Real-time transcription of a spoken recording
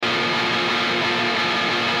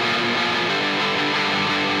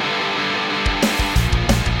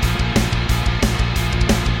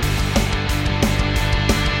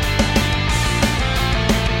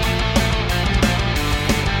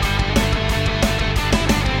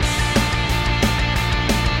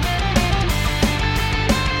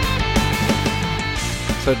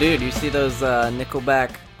So, dude, you see those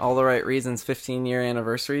Nickelback All the Right Reasons 15-year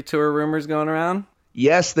anniversary tour rumors going around?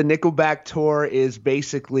 Yes, the Nickelback tour is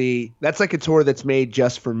basically, that's like a tour that's made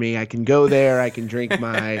just for me. I can go there, I can drink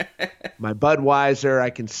my Budweiser, I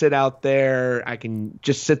can sit out there, I can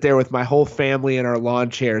just sit there with my whole family in our lawn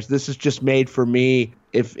chairs. This is just made for me.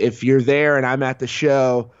 If you're there and I'm at the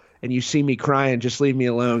show and you see me crying, just leave me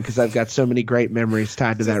alone because I've got so many great memories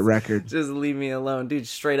tied to that record. Just leave me alone. Dude,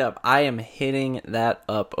 straight up, I am hitting that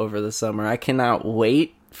up over the summer. I cannot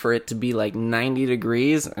wait for it to be like 90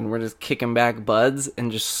 degrees and we're just kicking back buds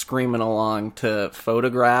and just screaming along to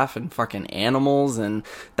Photograph and fucking Animals and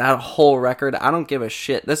that whole record. I don't give a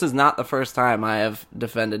shit. This is not the first time I have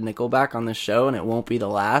defended Nickelback on this show, and it won't be the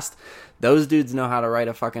last. Those dudes know how to write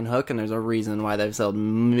a fucking hook, and there's a reason why they've sold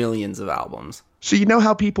millions of albums. So you know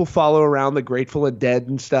how people follow around the Grateful Dead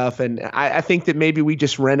and stuff, and I think that maybe we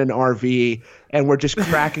just rent an RV and we're just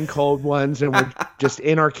cracking cold ones and we're just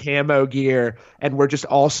in our camo gear and we're just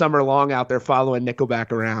all summer long out there following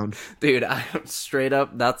Nickelback around. Dude, I'm straight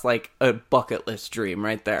up, that's like a bucket list dream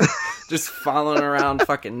right there. Just following around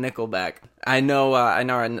fucking Nickelback. I know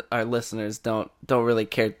our listeners don't really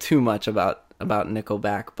care too much about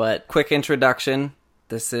Nickelback, but quick introduction.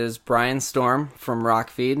 This is Brian Storm from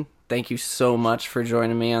Rockfeed. Thank you so much for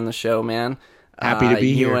joining me on the show, man. Happy to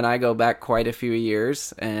be here. You and I go back quite a few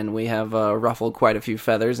years, and we have ruffled quite a few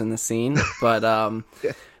feathers in the scene. But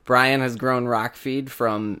Yeah. Brian has grown Rockfeed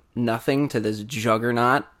from nothing to this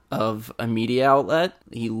juggernaut of a media outlet.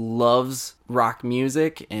 He loves rock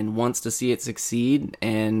music and wants to see it succeed,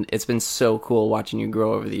 and it's been so cool watching you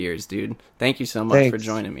grow over the years, dude. Thank you so much for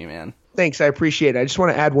joining me, man. Thanks, I appreciate it. I just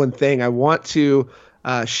want to add one thing. I want to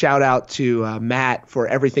shout out to Matt for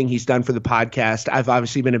everything he's done for the podcast. I've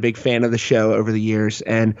obviously been a big fan of the show over the years,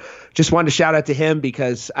 and just wanted to shout out to him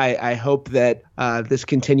because I hope that this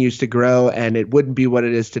continues to grow, and it wouldn't be what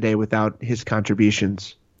it is today without his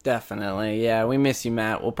contributions. Definitely. Yeah, we miss you,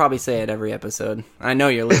 Matt. We'll probably say it every episode. I know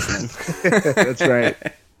you're listening. That's right.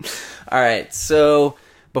 All right, so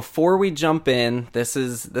before we jump in, this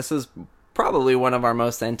is probably one of our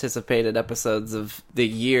most anticipated episodes of the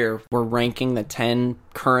year. We're ranking the 10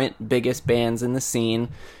 current biggest bands in the scene.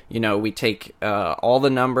 You know, we take all the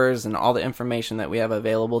numbers and all the information that we have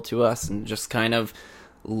available to us and just kind of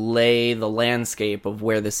lay the landscape of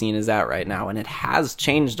where the scene is at right now. And it has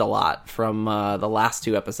changed a lot from the last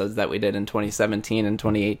two episodes that we did in 2017 and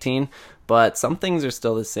 2018. But some things are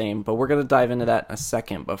still the same. But we're going to dive into that in a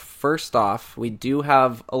second. But first off, we do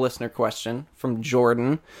have a listener question from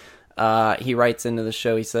Jordan. He writes into the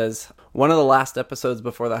show, he says, one of the last episodes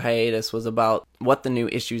before the hiatus was about what the new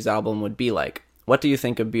Issues album would be like. What do you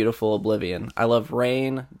think of Beautiful Oblivion? I love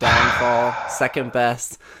Rain, Downfall, Second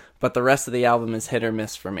Best, but the rest of the album is hit or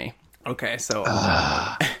miss for me. Okay, so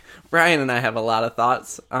Brian and I have a lot of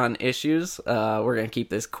thoughts on Issues. We're going to keep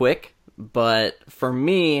this quick. But for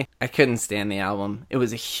me, I couldn't stand the album. It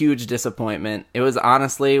was a huge disappointment. It was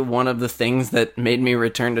honestly one of the things that made me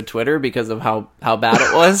return to Twitter because of how bad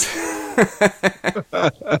it was.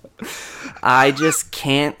 I just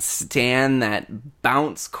can't stand that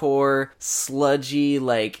bounce core, sludgy,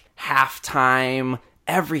 like halftime.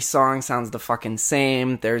 Every song sounds the fucking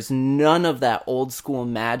same. There's none of that old school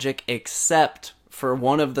magic except for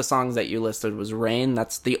one of the songs that you listed was Rain.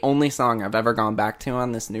 That's the only song I've ever gone back to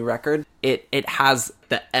on this new record. It has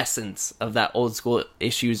the essence of that old school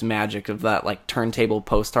Issues magic of that like turntable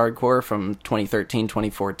post-hardcore from 2013,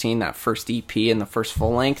 2014, that first EP and the first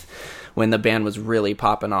full length when the band was really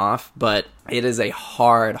popping off. But it is a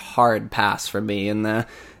hard pass for me, and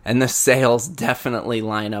the sales definitely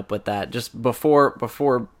line up with that. Just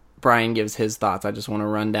before Brian gives his thoughts, I just want to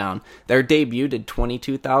run down. Their debut did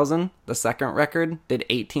 22,000. The second record did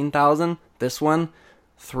 18,000. This one,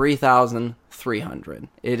 3,300.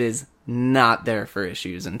 It is not there for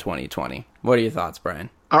Issues in 2020. What are your thoughts, Brian?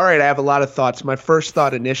 All right, I have a lot of thoughts. My first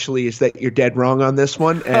thought initially is that you're dead wrong on this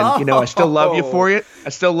one. And, I still love you for it. I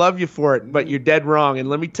still love you for it, but you're dead wrong. And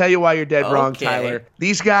let me tell you why you're dead wrong, Tyler.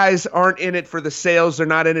 These guys aren't in it for the sales. They're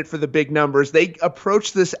not in it for the big numbers. They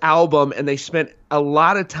approached this album and they spent a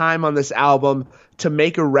lot of time on this album to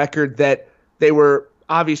make a record that they were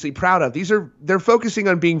obviously proud of. They're focusing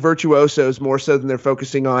on being virtuosos more so than they're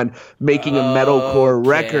focusing on making a metalcore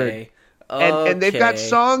record. And they've got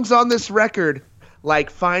songs on this record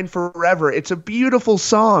like Fine Forever. It's a beautiful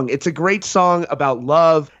song. It's a great song about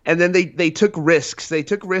love. And then they took risks. They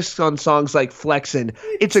took risks on songs like Flexin'.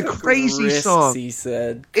 It's a crazy song. He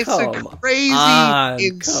said. It's a crazy,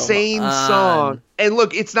 insane song. And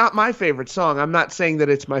look, it's not my favorite song. I'm not saying that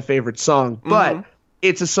it's my favorite song, but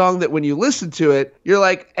it's a song that when you listen to it, you're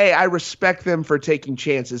like, hey, I respect them for taking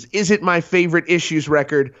chances. Is it my favorite Issues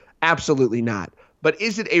record? Absolutely not. But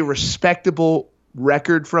is it a respectable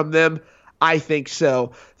record from them? I think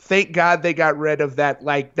so. Thank God they got rid of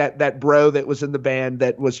that bro that was in the band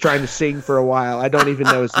that was trying to sing for a while. I don't even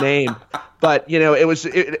know his name. But,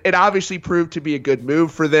 it obviously proved to be a good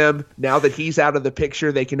move for them. Now that he's out of the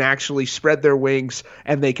picture, they can actually spread their wings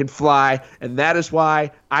and they can fly. And that is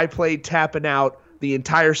why I played Tapping Out the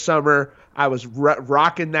entire summer. I was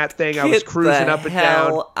rocking that thing. I was cruising up and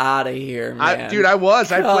down. Get out of here, man. I was.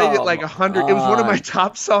 I played it like 100. It was one of my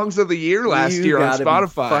top songs of the year last year on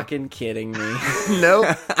Spotify. Be fucking kidding me.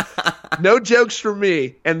 No jokes from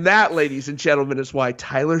me. And that, ladies and gentlemen, is why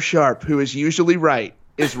Tyler Sharp, who is usually right,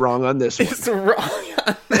 is wrong on this one. It's wrong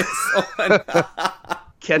on this one.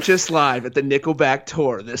 Catch us live at the Nickelback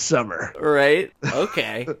tour this summer. Right?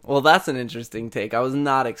 Okay. Well, that's an interesting take. I was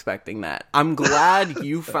not expecting that. I'm glad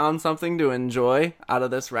you found something to enjoy out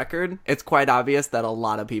of this record. It's quite obvious that a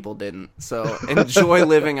lot of people didn't. So enjoy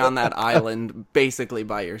living on that island basically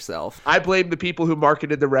by yourself. I blame the people who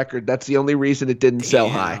marketed the record. That's the only reason it didn't sell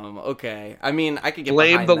high. Okay. I mean, I could get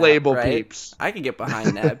blame behind the that, label right? peeps. I could get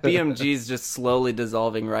behind that. BMG's just slowly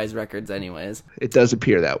dissolving Rise Records anyways. It does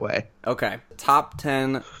appear that way. Okay. Top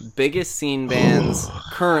 10 biggest scene bands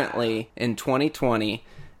currently in 2020.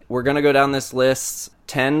 We're going to go down this list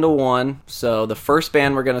 10 to 1. So the first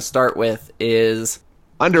band we're going to start with is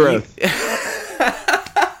Underoath.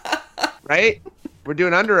 Right? We're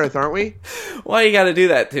doing Underoath, aren't we? Why you got to do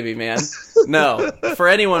that to me, man? No. For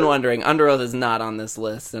anyone wondering, Underoath is not on this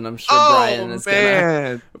list, and I'm sure Brian's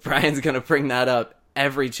going to bring that up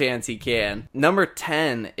every chance he can. Number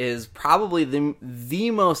 10 is probably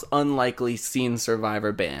the most unlikely scene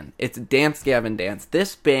survivor band. It's Dance Gavin Dance.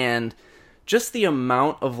 This band, just the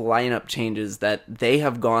amount of lineup changes that they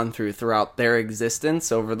have gone through throughout their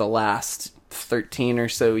existence over the last 13 or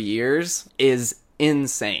so years is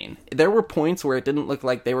insane. There were points where it didn't look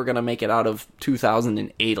like they were going to make it out of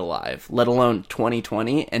 2008 alive, let alone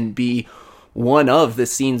 2020, and be one of the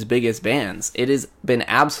scene's biggest bands. It has been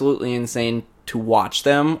absolutely insane to watch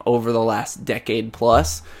them over the last decade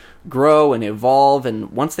plus grow and evolve.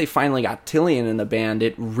 And once they finally got Tilian in the band,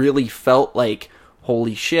 it really felt like,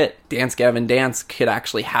 holy shit, Dance Gavin Dance could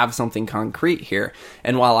actually have something concrete here.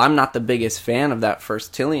 And while I'm not the biggest fan of that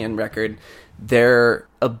first Tilian record, their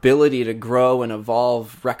ability to grow and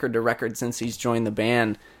evolve record to record since he's joined the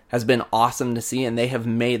band has been awesome to see, and they have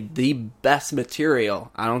made the best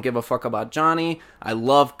material. I don't give a fuck about Johnny. I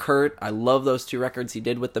love Kurt. I love those 2 records he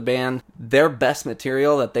did with the band. Their best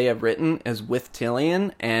material that they have written is with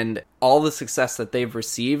Tilian, and all the success that they've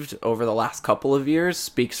received over the last couple of years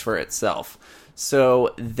speaks for itself.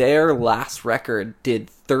 So their last record did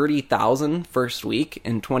 30,000 first week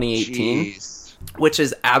in 2018, Jeez. Which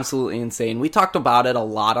is absolutely insane. We talked about it a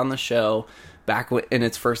lot on the show back in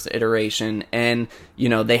its first iteration, and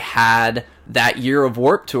they had that year of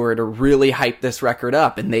Warped Tour to really hype this record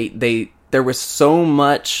up, and there was so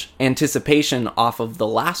much anticipation off of the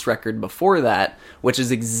last record before that, which is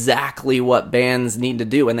exactly what bands need to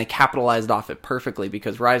do, and they capitalized off it perfectly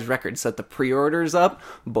because Rise Records set the pre-orders up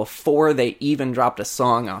before they even dropped a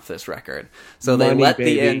song off this record. So they let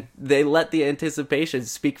the anticipation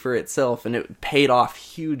speak for itself, and it paid off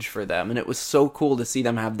huge for them, and it was so cool to see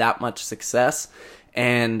them have that much success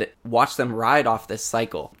and watch them ride off this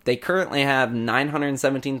cycle. They currently have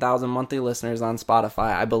 917,000 monthly listeners on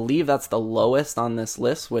Spotify. I believe that's the lowest on this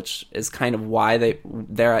list, which is kind of why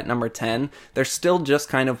they're at number 10. They're still just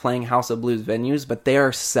kind of playing House of Blues venues, but they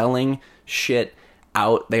are selling shit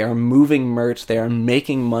out. They are moving merch. They are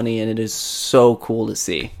making money, and it is so cool to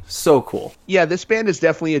see. So cool. Yeah, this band is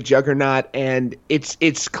definitely a juggernaut, and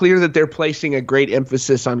it's clear that they're placing a great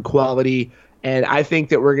emphasis on quality. And I think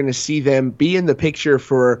that we're going to see them be in the picture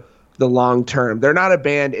for the long term. They're not a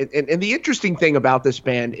band. And the interesting thing about this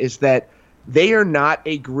band is that they are not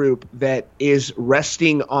a group that is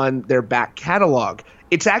resting on their back catalog.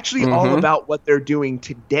 It's actually all about what they're doing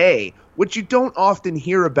today, which you don't often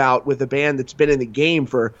hear about with a band that's been in the game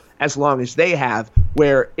for as long as they have,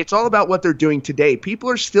 where it's all about what they're doing today.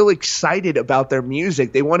 People are still excited about their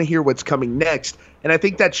music. They want to hear what's coming next. And I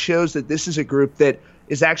think that shows that this is a group that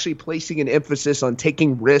is actually placing an emphasis on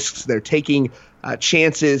taking risks. They're taking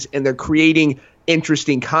chances, and they're creating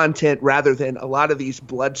interesting content rather than a lot of these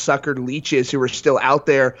bloodsucker leeches who are still out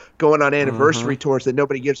there going on anniversary tours that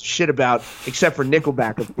nobody gives a shit about, except for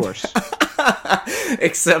Nickelback, of course.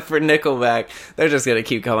 Except for Nickelback. They're just going to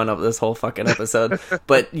keep coming up this whole fucking episode.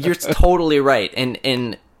 But you're totally right.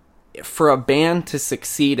 And for a band to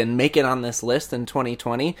succeed and make it on this list in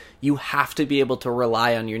 2020, you have to be able to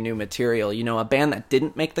rely on your new material. You know, a band that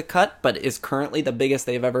didn't make the cut but is currently the biggest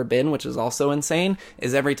they've ever been, which is also insane,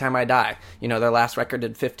 is Every Time I Die. You know, their last record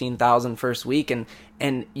did 15,000 first week,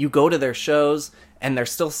 and you go to their shows and they're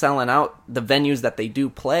still selling out the venues that they do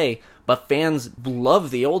play, but fans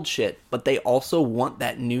love the old shit, but they also want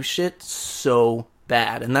that new shit so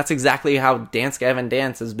bad. And that's exactly how Dance Gavin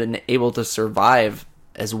Dance has been able to survive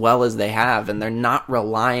as well as they have, and they're not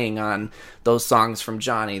relying on those songs from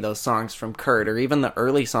Johnny, those songs from Kurt, or even the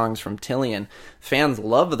early songs from Tilian. Fans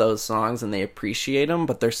love those songs and they appreciate them,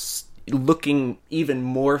 but they're looking even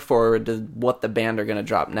more forward to what the band are going to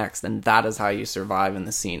drop next, and that is how you survive in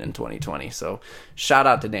the scene in 2020. So shout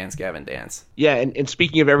out to Dance Gavin Dance. Yeah, and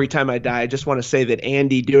speaking of Every Time I Die, I just want to say that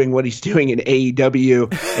Andy doing what he's doing in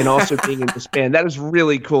AEW and also being in this band, that is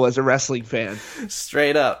really cool as a wrestling fan.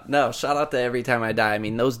 Straight up. No, shout out to Every Time I Die. I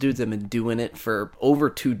mean, those dudes have been doing it for over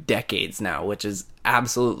 2 decades now, which is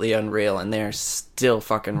absolutely unreal, and they're still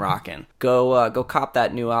fucking rocking. Go cop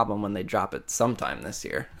that new album when they drop it sometime this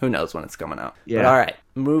year. Who knows when it's coming out. Yeah. But all right,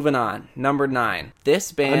 moving on. Number 9.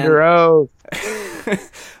 This band... Under oath.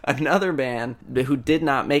 Another band who did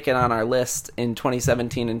not make it on our list in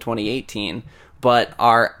 2017 and 2018, but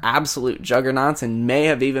are absolute juggernauts and may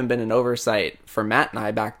have even been an oversight for Matt and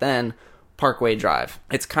I back then, Parkway Drive.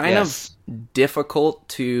 It's kind of difficult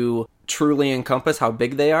to truly encompass how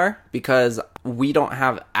big they are because we don't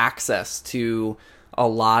have access to a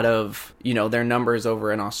lot of, you know, their numbers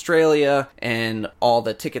over in Australia and all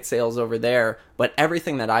the ticket sales over there. But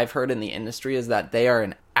everything that I've heard in the industry is that they are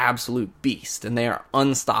an absolute beast and they are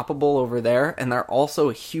unstoppable over there. And they're also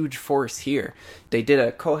a huge force here. They did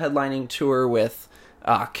a co-headlining tour with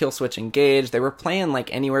Killswitch Engage. They were playing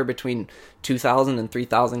like anywhere between 2,000 and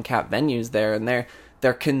 3,000 cap venues there. And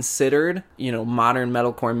they're considered, you know, modern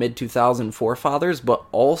metalcore mid-2000 forefathers, but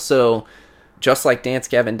also, just like Dance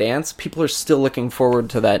Gavin Dance, people are still looking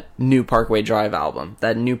forward to that new Parkway Drive album,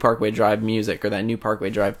 that new Parkway Drive music, or that new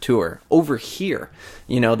Parkway Drive tour. Over here,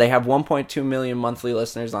 you know, they have 1.2 million monthly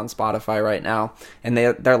listeners on Spotify right now, and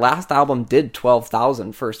their last album did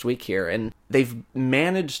 12,000 first week here, and they've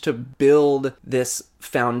managed to build this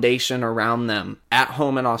foundation around them at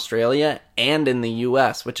home in Australia and in the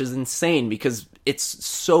US, which is insane because it's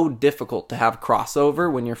so difficult to have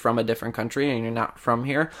crossover when you're from a different country and you're not from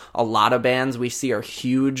here. A lot of bands we see are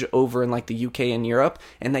huge over in like the UK and Europe,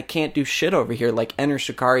 and they can't do shit over here, like Enter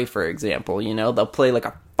Shikari, for example. You know, they'll play like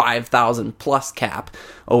a 5,000 plus cap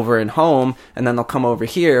over in home, and then they'll come over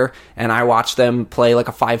here and I watch them play like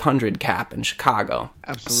a 500 cap in Chicago.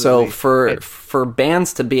 Absolutely. So for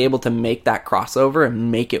bands to be able to make that crossover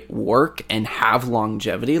and make it work and have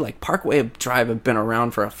longevity, like Parkway Drive have been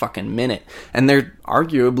around for a fucking minute, and they're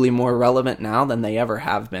arguably more relevant now than they ever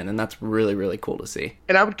have been, and that's really, really cool to see.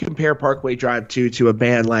 And I would compare Parkway Drive to a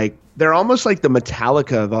band like, they're almost like the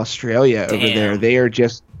Metallica of Australia. Damn. Over there. They are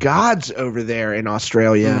just gods over there in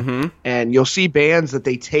Australia. Mm-hmm. And you'll see bands that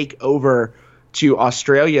they take over to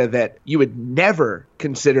Australia that you would never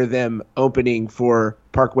consider them opening for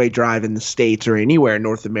Parkway Drive in the States or anywhere in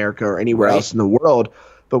North America or anywhere else in the world.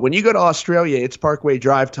 But when you go to Australia, it's Parkway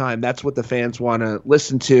Drive time. That's what the fans want to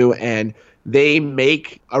listen to. And they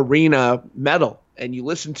make arena metal. And you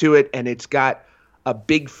listen to it, and it's got a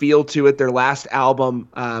big feel to it. Their last album,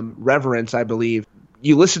 Reverence, I believe,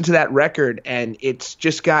 you listen to that record and it's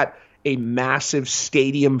just got a massive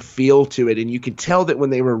stadium feel to it. And you can tell that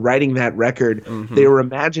when they were writing that record, they were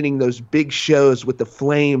imagining those big shows with the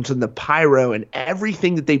flames and the pyro and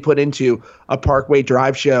everything that they put into a Parkway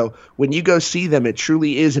Drive show. When you go see them, it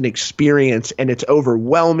truly is an experience, and it's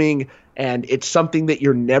overwhelming. And it's something that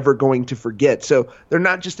you're never going to forget. So they're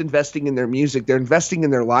not just investing in their music, they're investing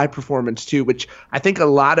in their live performance too, which I think a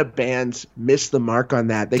lot of bands miss the mark on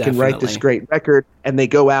that. They can write this great record and they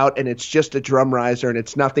go out and it's just a drum riser and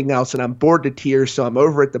it's nothing else. And I'm bored to tears, so I'm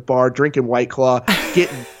over at the bar drinking White Claw,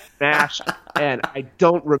 getting smashed, and I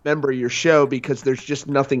don't remember your show because there's just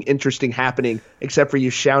nothing interesting happening except for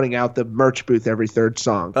you shouting out the merch booth every third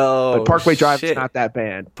song. Oh, but Parkway Drive is not that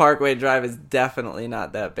band. Parkway Drive is definitely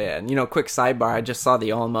not that band. You know, quick sidebar, I just saw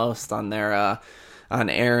the Almost on their on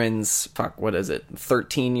Aaron's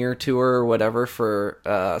 13-year tour or whatever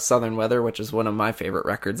for Southern Weather, which is one of my favorite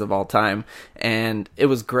records of all time, and it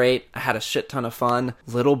was great. I had a shit ton of fun.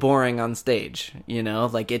 Little boring on stage, you know,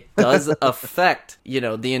 like it does affect, you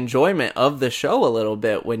know, the enjoyment of the show a little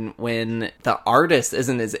bit when the artist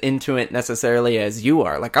isn't as into it necessarily as you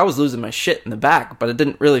are. Like I was losing my shit in the back, but it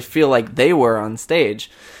didn't really feel like they were on stage.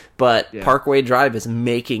 But Parkway Drive is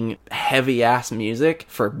making heavy-ass music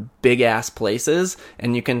for big-ass places,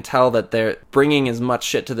 and you can tell that they're bringing as much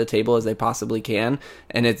shit to the table as they possibly can,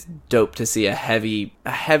 and it's dope to see a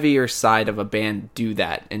heavier side of a band do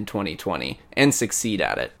that in 2020 and succeed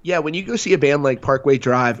at it. Yeah, when you go see a band like Parkway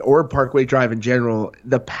Drive or Parkway Drive in general,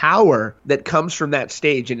 the power that comes from that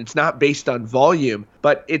stage, and it's not based on volume,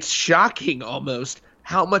 but it's shocking almost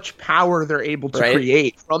how much power they're able to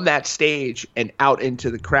create from that stage and out into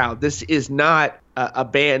the crowd. This is not a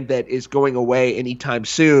band that is going away anytime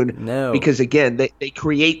soon. No. Because, again, they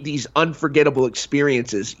create these unforgettable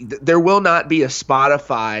experiences. There will not be a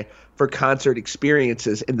Spotify for concert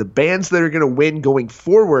experiences. And the bands that are going to win going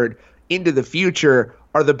forward into the future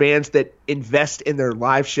are the bands that invest in their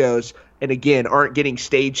live shows and, again, aren't getting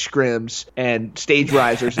stage scrims and stage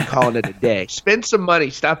risers and calling it a day. Spend some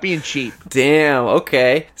money. Stop being cheap. Damn,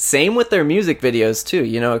 okay. Same with their music videos, too.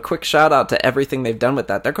 You know, a quick shout out to everything they've done with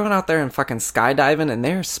that. They're going out there and fucking skydiving, and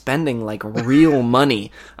they're spending, like, real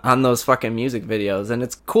money on those fucking music videos. And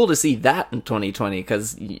it's cool to see that in 2020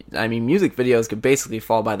 because, I mean, music videos could basically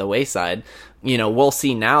fall by the wayside. You know, we'll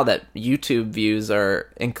see now that YouTube views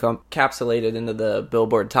are encapsulated into the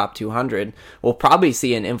Billboard Top 200. We'll probably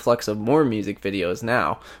see an influx of more music videos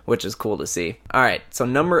now, which is cool to see. All right, so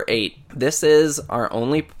number 8. This is our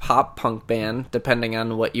only pop punk band, depending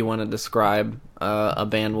on what you want to describe a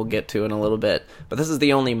band we'll get to in a little bit. But this is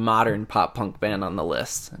the only modern pop punk band on the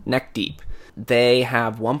list, Neck Deep. They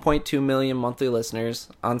have 1.2 million monthly listeners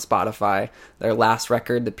on Spotify. Their last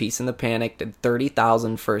record, The Peace and the Panic, did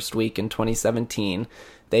 30,000 first week in 2017.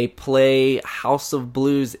 They play House of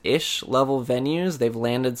Blues-ish level venues. They've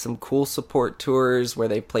landed some cool support tours where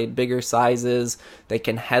they played bigger sizes. They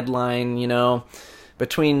can headline, you know,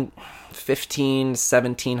 between 1,500 to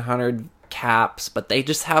 1,700 caps, but they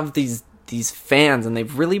just have these fans, and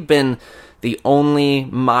they've really been the only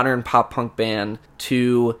modern pop punk band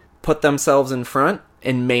to put themselves in front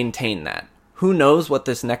and maintain that. Who knows what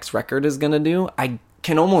this next record is going to do? I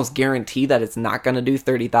can almost guarantee that it's not going to do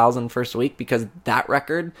 30,000 first week because that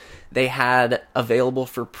record they had available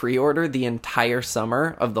for pre-order the entire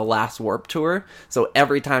summer of the last Warped Tour. So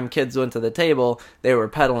every time kids went to the table, they were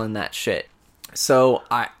peddling that shit. So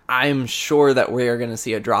I'm sure that we are going to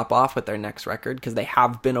see a drop-off with their next record because they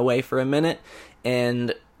have been away for a minute.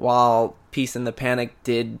 And while Peace and the Panic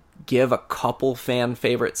did give a couple fan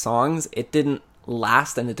favorite songs, it didn't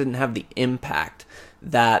last and it didn't have the impact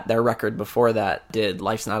that their record before that did,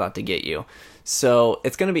 Life's Not Out to Get You. So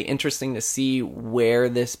it's going to be interesting to see where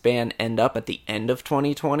this band end up at the end of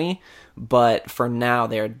 2020, but for now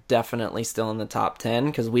they're definitely still in the top 10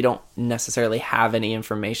 because we don't necessarily have any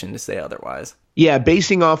information to say otherwise. Yeah,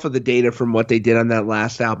 basing off of the data from what they did on that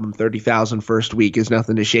last album, 30,000 first week is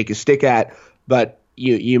nothing to shake a stick at, but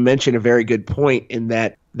you mentioned a very good point in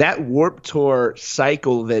that Warped Tour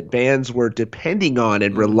cycle that bands were depending on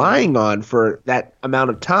and relying on for that amount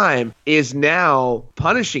of time is now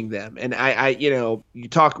punishing them. And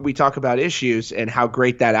we talk about Issues and how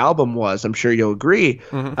great that album was. I'm sure you'll agree.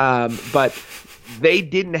 But they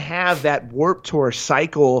didn't have that Warped Tour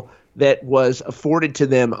cycle that was afforded to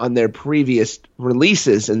them on their previous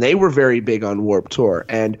releases, and they were very big on Warped Tour.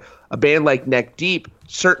 And a band like Neck Deep,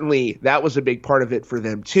 certainly that was a big part of it for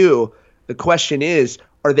them too. The question is,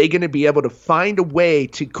 are they going to be able to find a way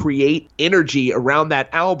to create energy around that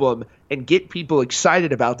album and get people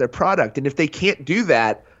excited about their product? And if they can't do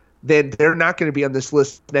that, then they're not going to be on this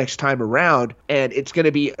list next time around. And it's going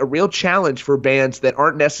to be a real challenge for bands that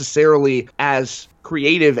aren't necessarily as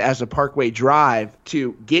creative as a Parkway Drive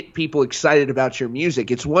to get people excited about your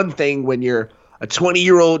music. It's one thing when you're a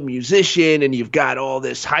 20-year-old musician and you've got all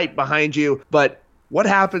this hype behind you, but what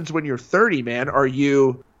happens when you're 30, man? Are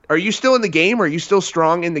you still in the game? Are you still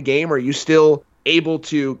strong in the game? Are you still able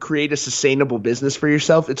to create a sustainable business for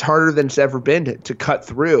yourself? It's harder than it's ever been to cut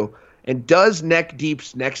through. And does Neck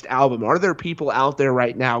Deep's next album, are there people out there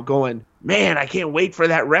right now going, man, I can't wait for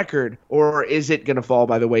that record? Or is it going to fall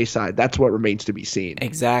by the wayside? That's what remains to be seen.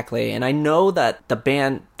 Exactly. And I know that the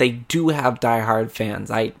band, they do have diehard fans.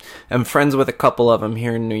 I am friends with a couple of them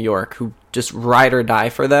here in New York who just ride or die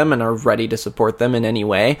for them and are ready to support them in any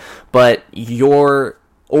way. But your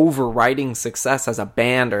overriding success as a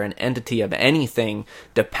band or an entity of anything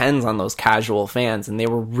depends on those casual fans, and they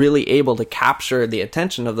were really able to capture the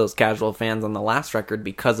attention of those casual fans on the last record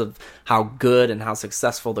because of how good and how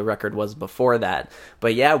successful the record was before that.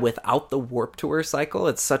 But yeah, without the Warped Tour cycle,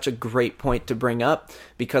 it's such a great point to bring up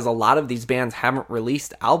because a lot of these bands haven't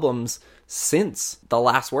released albums since the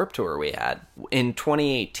last Warped Tour we had. In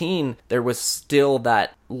 2018, there was still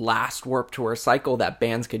that last Warped Tour cycle that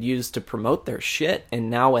bands could use to promote their shit. And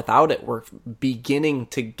now without it, we're beginning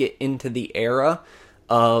to get into the era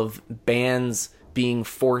of bands being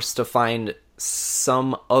forced to find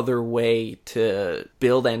some other way to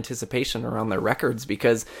build anticipation around their records,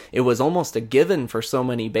 because it was almost a given for so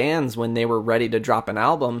many bands when they were ready to drop an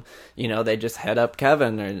album. You know, they just head up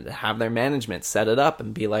Kevin or have their management set it up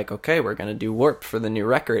and be like, okay, we're going to do Warped for the new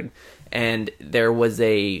record. And there was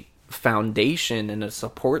a foundation and a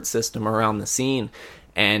support system around the scene,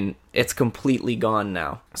 and it's completely gone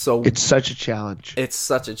now. So it's such a challenge. It's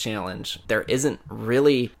such a challenge. There isn't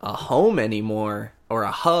really a home anymore, or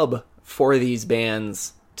a hub for these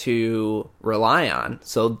bands to rely on.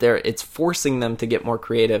 So it's forcing them to get more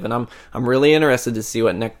creative, and I'm really interested to see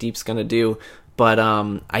what Neck Deep's going to do, but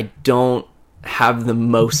I don't have the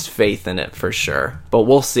most faith in it for sure. But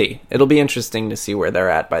we'll see. It'll be interesting to see where they're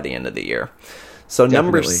at by the end of the year. So Definitely.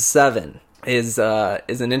 Number 7 is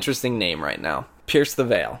an interesting name right now. Pierce the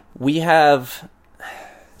Veil.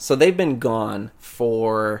 So they've been gone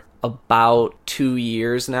for about 2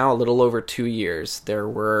 years now, a little over 2 years. There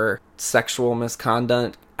were sexual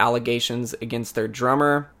misconduct allegations against their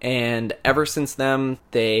drummer, and ever since then,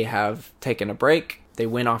 they have taken a break. They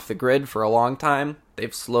went off the grid for a long time.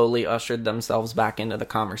 They've slowly ushered themselves back into the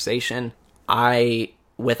conversation.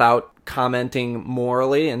 Without commenting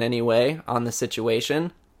morally in any way on the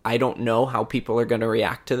situation, I don't know how people are going to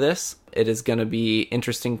react to this. It is going to be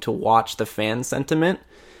interesting to watch the fan sentiment,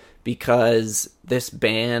 because this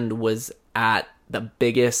band was at the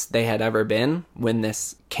biggest they had ever been when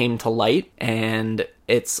this came to light, and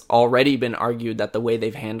it's already been argued that the way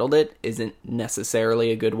they've handled it isn't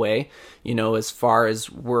necessarily a good way. You know, as far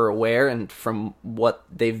as we're aware, and from what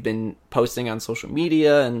they've been posting on social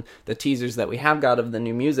media and the teasers that we have got of the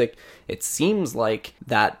new music, it seems like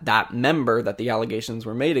that member that the allegations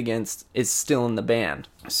were made against is still in the band.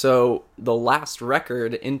 So the last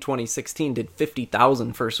record in 2016 did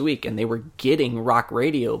 50,000 first week, and they were getting rock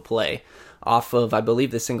radio play off of, I believe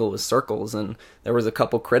the single was Circles, and there was a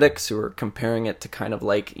couple critics who were comparing it to kind of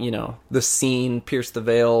like, you know, the scene Pierce the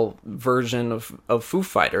Veil version of Foo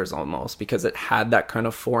Fighters almost, because it had that kind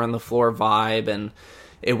of four on the floor vibe, and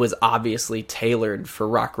it was obviously tailored for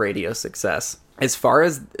rock radio success. As far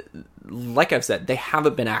as, like I've said, they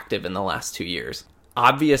haven't been active in the last 2 years.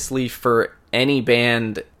 Obviously, for any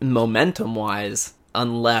band, momentum-wise,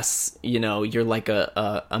 unless, you know, you're like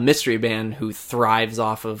a mystery band who thrives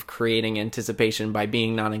off of creating anticipation by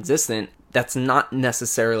being non-existent, that's not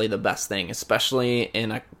necessarily the best thing, especially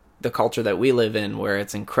in the culture that we live in, where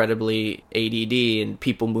it's incredibly ADD and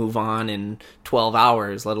people move on in 12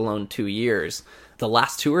 hours, let alone 2 years. The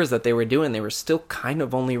last tours that they were doing, they were still kind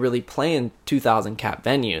of only really playing 2,000 cap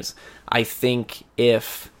venues. I think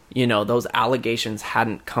if, you know, those allegations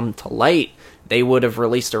hadn't come to light, they would have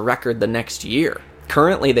released a record the next year.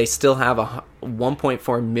 Currently, they still have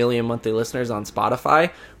 1.4 million monthly listeners on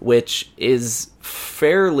Spotify, which is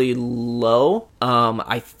fairly low.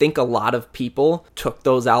 I think a lot of people took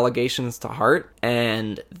those allegations to heart,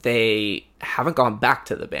 and they haven't gone back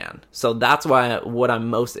to the band. So that's why what I'm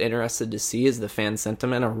most interested to see is the fan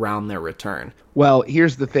sentiment around their return. Well,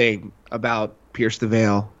 here's the thing about Pierce the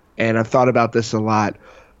Veil, and I've thought about this a lot.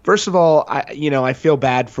 First of all, I feel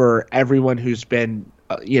bad for everyone who's been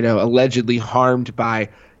allegedly harmed by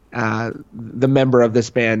the member of this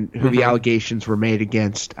band who the allegations were made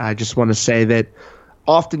against. I just want to say that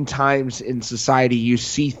oftentimes in society you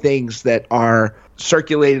see things that are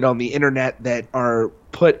circulated on the internet that are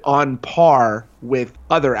put on par with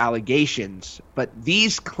other allegations. But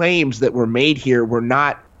these claims that were made here were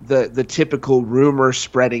not the typical rumor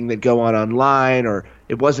spreading that go on online, or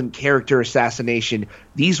it wasn't character assassination.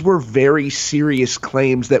 These were very serious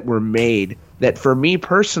claims that were made that, for me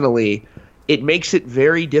personally, it makes it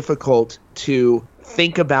very difficult to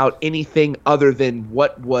think about anything other than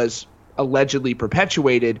what was allegedly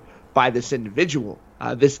perpetuated by this individual.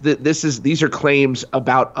 These are claims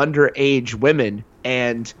about underage women,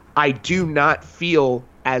 and I do not feel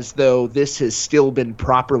as though this has still been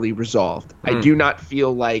properly resolved. I do not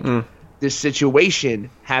feel like this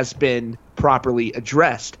situation has been properly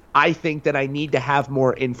addressed. I think that I need to have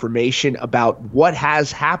more information about what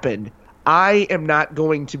has happened. I am not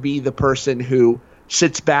going to be the person who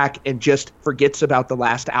sits back and just forgets about the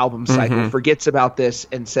last album cycle, forgets about this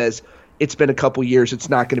and says, it's been a couple years, it's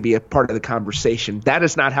not going to be a part of the conversation. That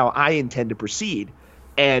is not how I intend to proceed.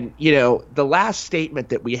 And, the last statement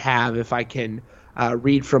that we have, if I can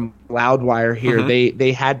read from Loudwire here.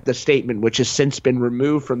 They had the statement, which has since been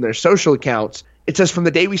removed from their social accounts. It says, from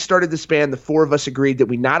the day we started this band, the four of us agreed that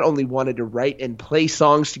we not only wanted to write and play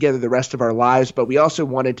songs together the rest of our lives, but we also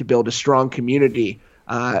wanted to build a strong community.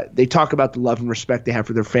 They talk about the love and respect they have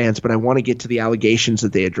for their fans, but I want to get to the allegations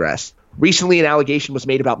that they addressed. Recently, an allegation was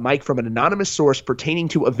made about Mike from an anonymous source pertaining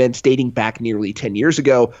to events dating back nearly 10 years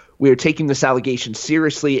ago. We are taking this allegation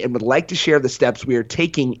seriously and would like to share the steps we are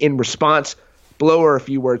taking in response. Below are a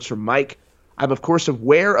few words from Mike. I'm, of course,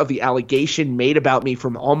 aware of the allegation made about me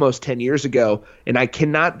from almost 10 years ago, and I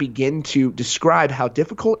cannot begin to describe how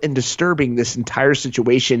difficult and disturbing this entire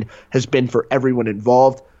situation has been for everyone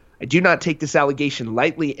involved. I do not take this allegation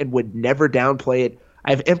lightly and would never downplay it.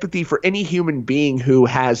 I have empathy for any human being who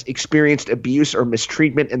has experienced abuse or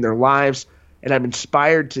mistreatment in their lives, and I'm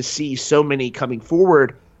inspired to see so many coming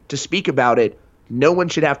forward to speak about it. No one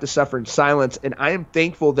should have to suffer in silence, and I am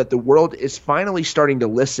thankful that the world is finally starting to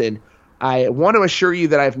listen. I want to assure you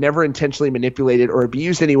that I've never intentionally manipulated or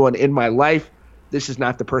abused anyone in my life. This is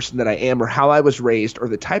not the person that I am or how I was raised or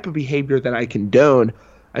the type of behavior that I condone.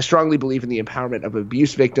 I strongly believe in the empowerment of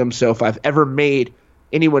abuse victims, so if I've ever made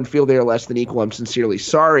anyone feel they are less than equal, I'm sincerely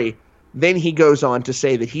sorry. Then he goes on to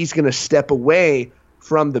say that he's going to step away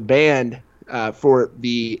from the band for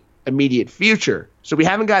the immediate future. So we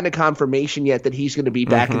haven't gotten a confirmation yet that he's going to be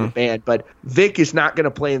back in the band, but Vic is not going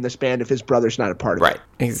to play in this band if his brother's not a part of it. Right,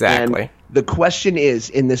 exactly. And the question is,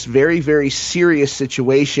 in this very, very serious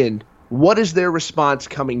situation, what is their response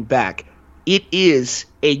coming back? It is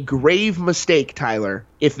a grave mistake, Tyler,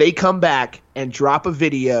 if they come back and drop a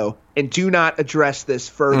video and do not address this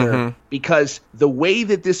further, because the way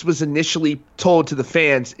that this was initially told to the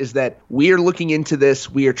fans is that we are looking into this,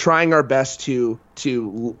 we are trying our best to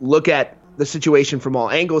look at the situation from all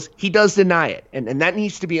angles. He does deny it, and that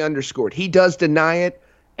needs to be underscored. He does deny it,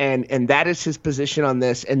 and that is his position on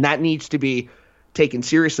this, and that needs to be taken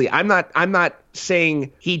seriously. I'm not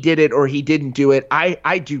saying he did it or he didn't do it.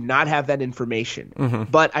 I do not have that information.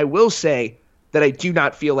 But I will say that I do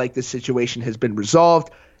not feel like this situation has been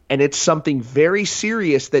resolved, and it's something very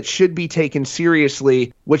serious that should be taken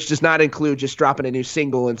seriously, which does not include just dropping a new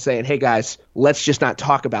single and saying, hey guys, let's just not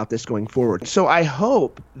talk about this going forward. So I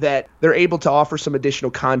hope that they're able to offer some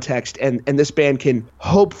additional context, and this band can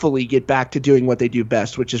hopefully get back to doing what they do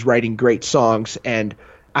best, which is writing great songs. And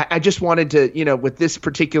I just wanted to, with this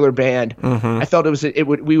particular band, I felt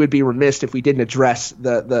we would be remiss if we didn't address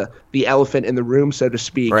the elephant in the room, so to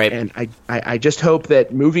speak. Right. And I just hope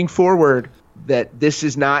that moving forward, that this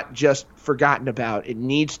is not just forgotten about. It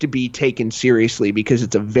needs to be taken seriously because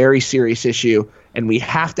it's a very serious issue, and we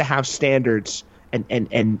have to have standards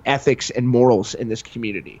and ethics and morals in this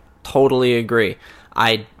community. Totally agree.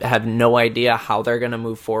 I have no idea how they're going to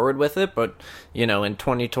move forward with it, but, in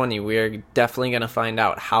 2020, we are definitely going to find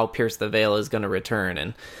out how Pierce the Veil is going to return.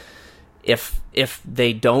 And if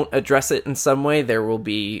they don't address it in some way, there will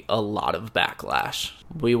be a lot of backlash.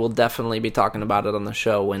 We will definitely be talking about it on the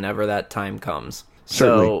show whenever that time comes.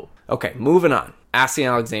 Certainly. So, okay, moving on. Asking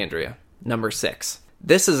Alexandria, number 6.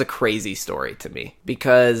 This is a crazy story to me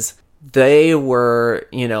because they were,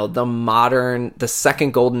 the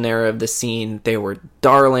second golden era of the scene. They were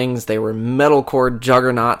darlings. They were metalcore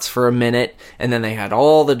juggernauts for a minute. And then they had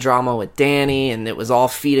all the drama with Danny, and it was all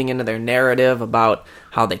feeding into their narrative about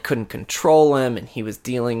how they couldn't control him, and he was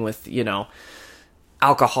dealing with,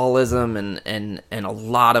 alcoholism and a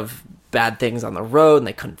lot of bad things on the road, and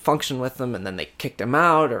they couldn't function with him, and then they kicked him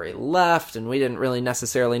out, or he left, and we didn't really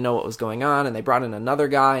necessarily know what was going on, and they brought in another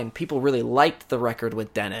guy, and people really liked the record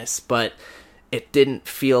with Dennis, but it didn't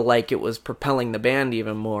feel like it was propelling the band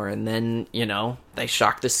even more. And then, they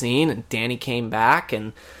shocked the scene, and Danny came back,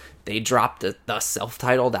 and they dropped the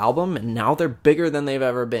self-titled album, and now they're bigger than they've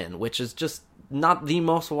ever been, which is just not the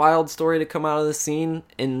most wild story to come out of the scene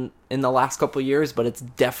in the last couple years, but it's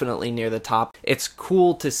definitely near the top. It's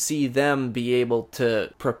cool to see them be able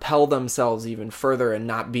to propel themselves even further and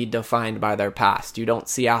not be defined by their past. You don't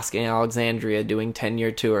see Asking Alexandria doing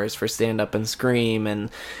 10-year tours for Stand Up and Scream and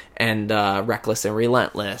Reckless and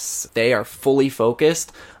Relentless. They are fully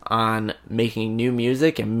focused on making new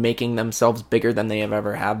music and making themselves bigger than they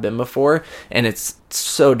have been before, and it's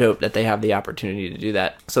so dope that they have the opportunity to do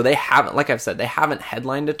that. So they haven't, like I've said, they haven't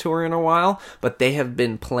headlined a tour in a while, but they have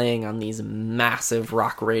been playing on these massive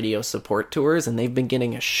rock radio support tours, and they've been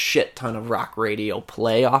getting a shit ton of rock radio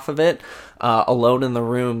play off of it. Alone in the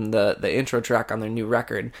Room, the intro track on their new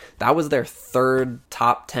record, that was their third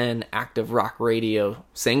top 10 active rock radio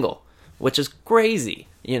single, which is crazy.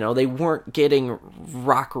 You know, they weren't getting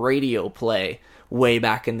rock radio play way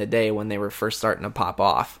back in the day when they were first starting to pop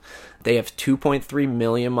off. They have 2.3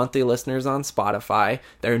 million monthly listeners on Spotify.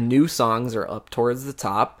 Their new songs are up towards the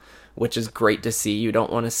top, which is great to see. You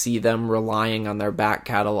don't want to see them relying on their back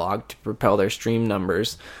catalog to propel their stream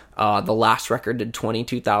numbers. The last record did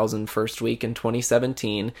 22,000 first week in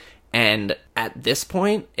 2017. And at this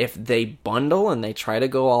point, if they bundle and they try to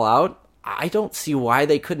go all out, I don't see why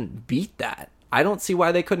they couldn't beat that. I don't see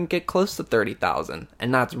why they couldn't get close to 30,000.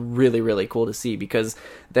 And that's really, really cool to see, because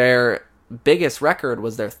their biggest record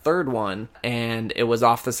was their third one, and it was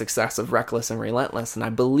off the success of Reckless and Relentless. And I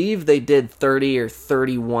believe they did 30 or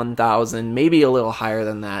 31,000, maybe a little higher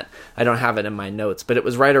than that. I don't have it in my notes, but it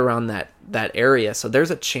was right around that area. So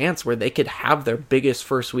there's a chance where they could have their biggest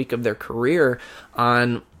first week of their career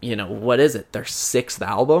on, you know, what is it, their sixth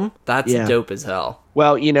album? That's dope as hell.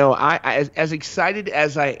 Well, you know, I as excited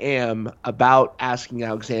as I am about Asking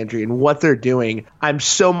Alexandria and what they're doing, I'm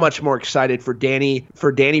so much more excited for Danny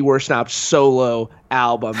Worsnop's solo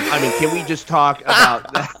album. I mean, can we just talk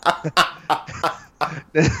about that?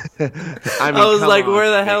 I was like,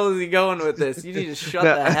 where the hell is he going with this? You need to shut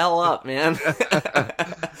the hell up, man.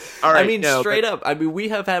 All right, I mean, straight up. I mean, we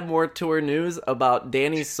have had more tour news about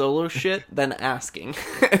Danny's solo shit than Asking.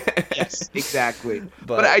 Yes, exactly.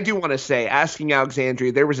 But I do want to say, Asking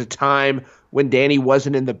Alexandria, there was a time when Danny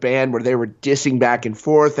wasn't in the band where they were dissing back and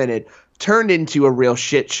forth, and it turned into a real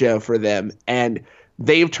shit show for them. And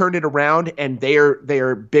they've turned it around, and they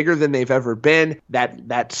are bigger than they've ever been.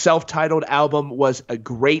 That self-titled album was a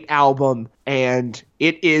great album, and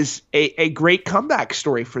it is a great comeback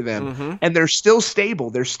story for them. Mm-hmm. And they're still stable.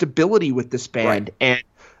 There's stability with this band, right. And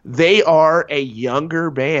they are a younger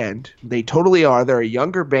band. They totally are. They're a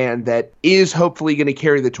younger band that is hopefully going to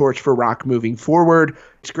carry the torch for rock moving forward.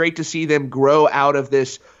 It's great to see them grow out of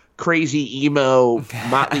this crazy emo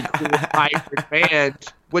Motley Crue hybrid band,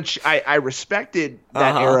 which I respected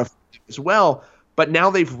that era as well. But now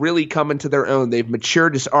they've really come into their own. They've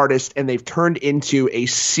matured as artists, and they've turned into a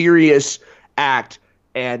serious act.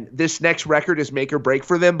 And this next record is make or break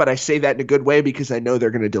for them, but I say that in a good way because I know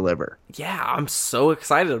they're going to deliver. Yeah, I'm so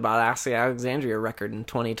excited about Asking Alexandria record in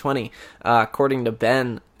 2020. According to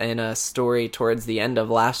Ben, in a story towards the end of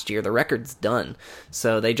last year, the record's done.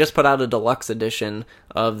 So they just put out a deluxe edition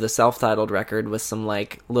of the self-titled record with some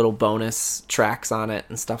like little bonus tracks on it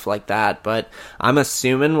and stuff like that. But I'm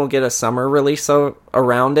assuming we'll get a summer release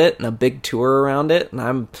around it and a big tour around it,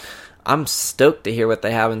 and I'm stoked to hear what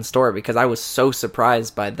they have in store, because I was so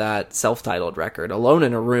surprised by that self-titled record. Alone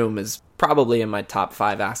in a Room is probably in my top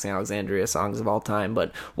 5 Asking Alexandria songs of all time,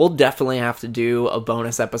 but we'll definitely have to do a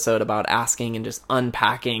bonus episode about Asking and just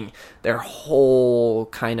unpacking their whole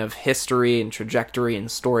kind of history and trajectory and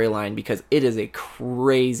storyline, because it is a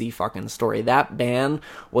crazy fucking story. That band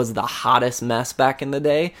was the hottest mess back in the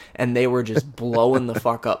day, and they were just blowing the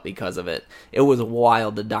fuck up because of it. It was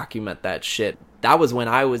wild to document that shit. That was when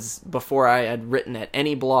before I had written at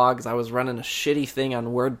any blogs, I was running a shitty thing on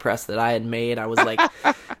WordPress that I had made. I was like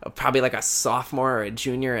probably like a sophomore or a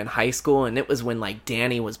junior in high school, and it was when like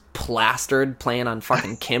Danny was plastered playing on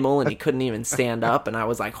fucking Kimmel and he couldn't even stand up, and I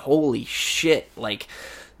was like, holy shit, like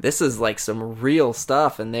this is like some real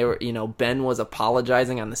stuff. And they were, you know, Ben was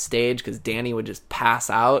apologizing on the stage because Danny would just pass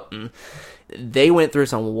out, and they went through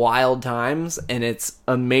some wild times, and it's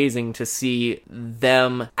amazing to see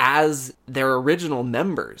them as their original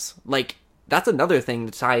members. Like, that's another thing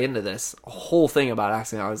to tie into this whole thing about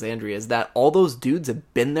Asking Alexandria, is that all those dudes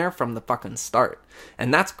have been there from the fucking start.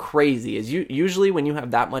 And that's crazy. Is usually when you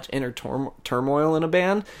have that much inner turmoil in a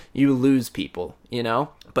band, you lose people, you know?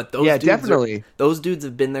 But those dudes definitely. Those dudes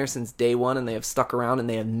have been there since day one, and they have stuck around, and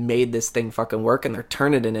they have made this thing fucking work, and they're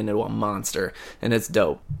turning it into a monster, and it's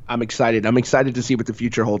dope. I'm excited. I'm excited to see what the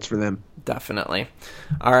future holds for them. Definitely.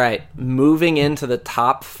 All right, moving into the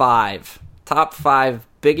top 5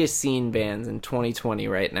 biggest scene bands in 2020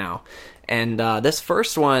 right now. And this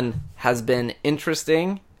first one has been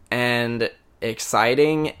interesting and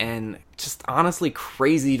exciting and just honestly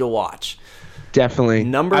crazy to watch. Definitely.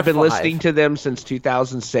 I've been listening to them since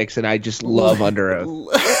 2006, and I just love Under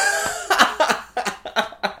Oath.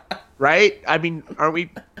 Right? I mean, aren't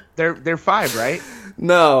we? They're 5, right?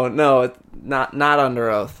 No, not Under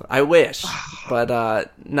Oath. I wish, but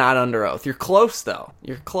not Under Oath. You're close though.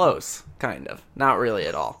 You're close, kind of. Not really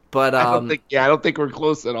at all. But I don't think we're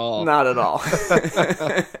close at all. Not at all.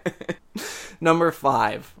 Number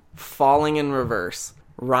 5, Falling in Reverse.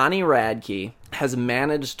 Ronnie Radke has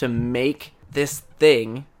managed to make this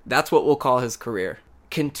thing, that's what we'll call his career,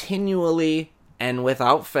 continually and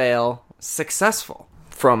without fail successful.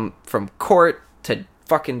 From Court to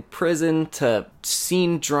fucking prison to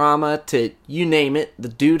scene drama to you name it. The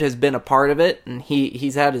dude has been a part of it, and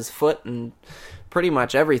he's had his foot in pretty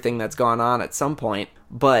much everything that's gone on at some point.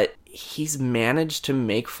 But he's managed to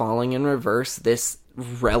make Falling in Reverse this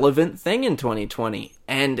relevant thing in 2020.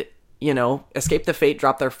 And, you know, Escape the Fate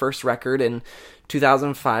dropped their first record in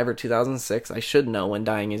 2005 or 2006. I should know when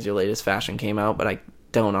Dying Is Your Latest Fashion came out, but I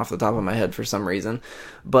don't off the top of my head for some reason.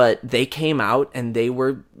 But they came out and they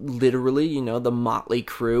were literally, you know, the motley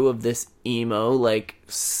crew of this emo like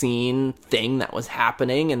scene thing that was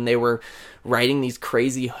happening, and they were writing these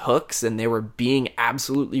crazy hooks and they were being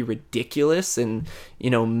absolutely ridiculous. And, you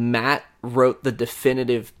know, Matt wrote the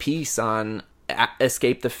definitive piece on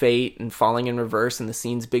Escape the Fate and Falling in Reverse and the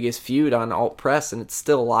scene's biggest feud on Alt Press, and it's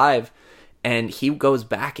still live. And he goes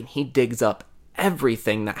back and he digs up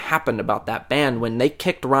everything that happened about that band. When they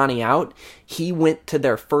kicked Ronnie out, he went to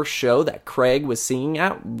their first show that Craig was singing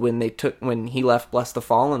at when he left Bless the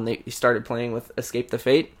Fall and he started playing with Escape the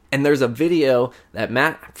Fate. And there's a video that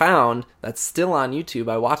Matt found that's still on YouTube.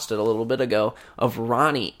 I watched it a little bit ago, of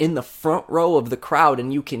Ronnie in the front row of the crowd,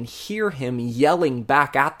 and you can hear him yelling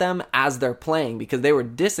back at them as they're playing because they were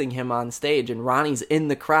dissing him on stage, and Ronnie's in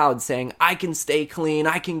the crowd saying, "I can stay clean,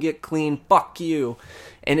 I can get clean, fuck you."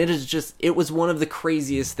 And it was one of the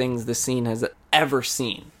craziest things the scene has ever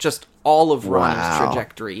seen. Just all of Ronnie's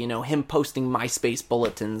trajectory, you know, him posting MySpace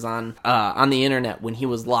bulletins on the internet when he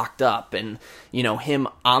was locked up, and, you know, him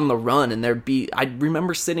on the run. And I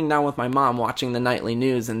remember sitting down with my mom watching the nightly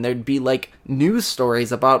news, and there'd be like news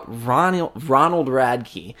stories about Ronald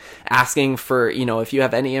Radke asking for, you know, if you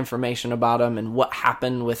have any information about him and what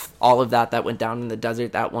happened with all of that went down in the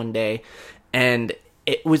desert that one day. And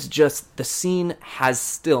it was just, the scene has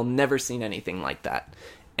still never seen anything like that.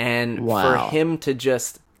 And for him to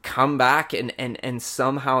just come back and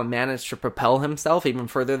somehow manage to propel himself even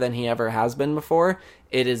further than he ever has been before,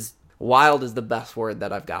 it is wild is the best word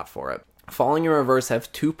that I've got for it. Falling in Reverse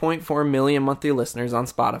have 2.4 million monthly listeners on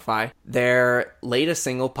Spotify. Their latest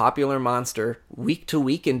single, Popular Monster, week to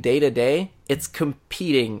week and day to day, it's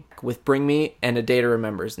competing with Bring Me and A Day to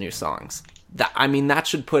Remember's new songs. That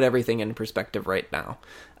should put everything in perspective right now.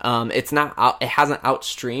 It hasn't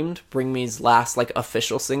outstreamed Bring Me's last like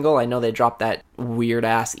official single. I know they dropped that weird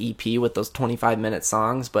ass EP with those 25-minute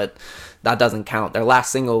songs, but that doesn't count. Their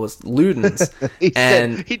last single was Ludens.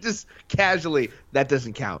 He just casually, that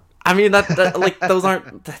doesn't count. I mean, that like those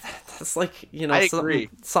aren't. That's like, you know,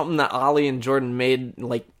 something that Ollie and Jordan made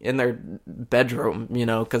like in their bedroom, you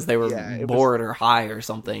know, because they were bored or high or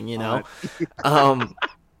something, you know.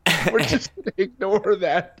 We're just going to ignore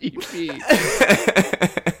that EP.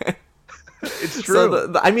 It's true. So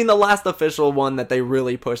the last official one that they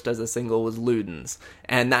really pushed as a single was Ludens,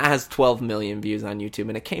 and that has 12 million views on YouTube,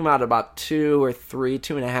 and it came out about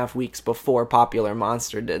 2.5 weeks before Popular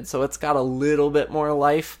Monster did, so it's got a little bit more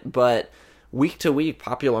life, but week to week,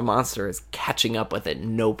 Popular Monster is catching up with it,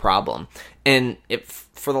 no problem. And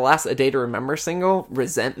for the last A Day to Remember single,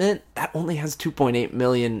 Resentment, that only has 2.8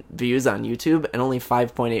 million views on YouTube and only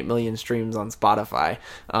 5.8 million streams on Spotify.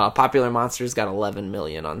 Popular Monster's got 11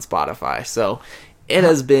 million on Spotify. So it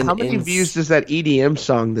has been... How many views does that EDM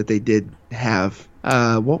song that they did have?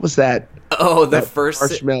 What was that? Oh, the first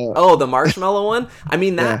Marshmello. Oh, the Marshmello one. I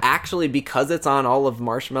mean, that actually, because it's on all of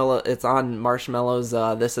Marshmello, it's on Marshmello's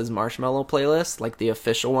This Is Marshmello playlist, like the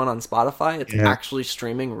official one on Spotify. It's actually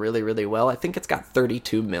streaming really, really well. I think it's got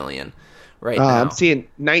 32 million right now. I'm seeing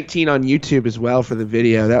 19 on YouTube as well for the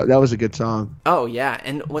video. That was a good song. Oh yeah,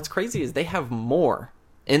 and what's crazy is they have more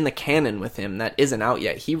in the canon with him that isn't out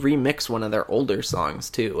yet. He remixed one of their older songs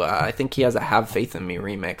too. I think he has a Have Faith in Me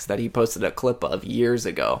remix that he posted a clip of years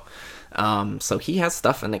ago. So he has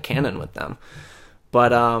stuff in the canon with them. But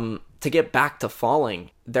to get back to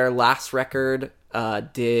Falling, their last record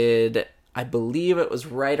did, I believe it was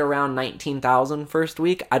right around 19,000 first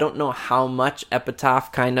week. I don't know how much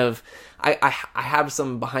Epitaph kind of... I have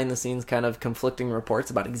some behind the scenes kind of conflicting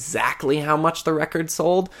reports about exactly how much the record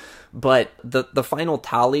sold, but the final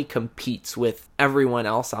tally competes with everyone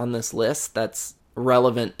else on this list that's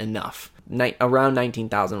relevant enough. Around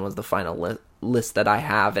 19,000 was the final list that I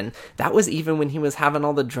have, and that was even when he was having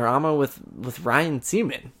all the drama with Ryan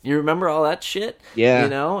Seaman. You remember all that shit? Yeah. You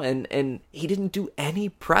know, and he didn't do any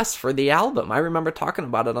press for the album. I remember talking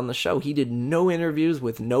about it on the show. He did no interviews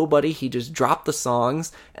with nobody. He just dropped the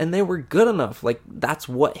songs, and they were good enough. Like, that's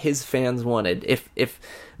what his fans wanted. If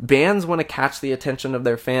bands want to catch the attention of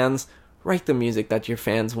their fans, write the music that your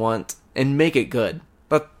fans want and make it good.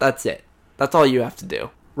 That's it. That's all you have to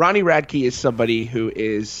do. Ronnie Radke is somebody who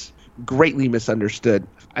is greatly misunderstood.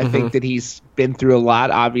 I think that he's been through a lot,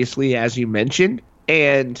 obviously, as you mentioned,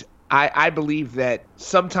 and I believe that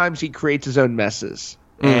sometimes he creates his own messes.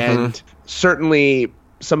 And certainly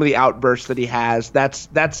some of the outbursts that he has,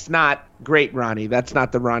 that's not great Ronnie. That's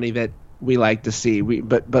not the Ronnie that we like to see.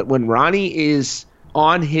 But when Ronnie is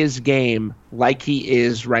on his game like he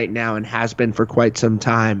is right now and has been for quite some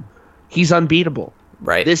time, he's unbeatable.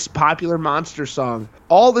 Right. This Popular Monster song,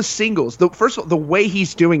 all the singles, first of all, the way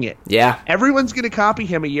he's doing it. Yeah. Everyone's going to copy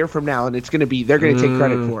him a year from now, and they're going to take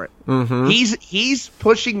credit for it. He's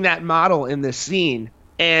pushing that model in this scene.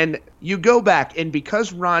 And you go back, and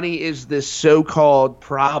because Ronnie is this so-called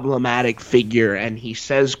problematic figure, and he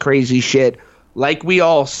says crazy shit like we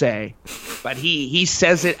all say, but he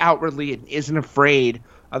says it outwardly and isn't afraid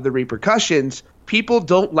of the repercussions, people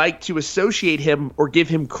don't like to associate him or give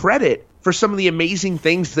him credit for some of the amazing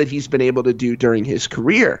things that he's been able to do during his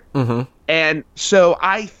career. And so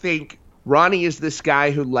I think Ronnie is this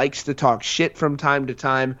guy who likes to talk shit from time to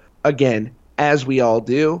time, again, as we all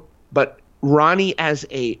do. But Ronnie as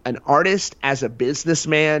an artist, as a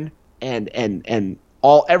businessman, and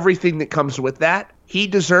everything that comes with that, he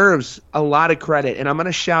deserves a lot of credit. And I'm going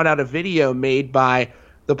to shout out a video made by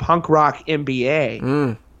the Punk Rock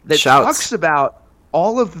MBA that talks about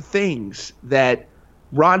all of the things that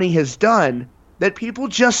Ronnie has done that people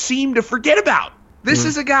just seem to forget about. This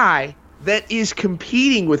is a guy that is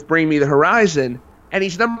competing with Bring Me the Horizon, and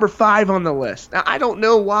he's number 5 on the list. Now, I don't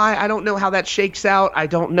know why. I don't know how that shakes out. I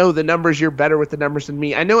don't know the numbers. You're better with the numbers than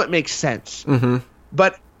me. I know it makes sense.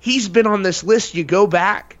 But he's been on this list. You go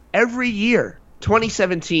back every year.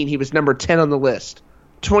 2017, he was number 10 on the list.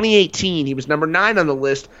 2018, he was number 9 on the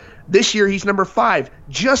list. This year, he's number 5.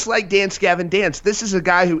 Just like Dance Gavin Dance, this is a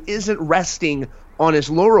guy who isn't resting on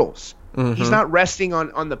his laurels. He's not resting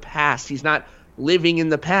on the past. He's not living in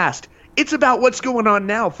the past. It's about what's going on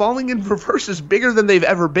now. Falling in Reverse is bigger than they've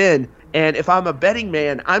ever been. And if I'm a betting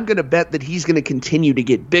man, I'm going to bet that he's going to continue to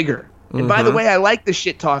get bigger. And by the way, I like the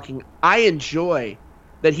shit talking. I enjoy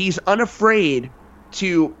that he's unafraid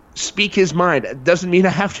to speak his mind. It doesn't mean I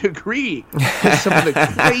have to agree with some of the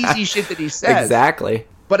crazy shit that he says. Exactly.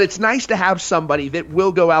 But it's nice to have somebody that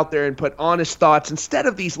will go out there and put honest thoughts instead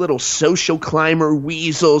of these little social climber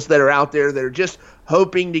weasels that are out there that are just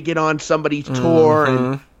hoping to get on somebody's tour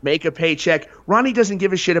and make a paycheck. Ronnie doesn't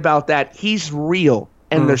give a shit about that. He's real.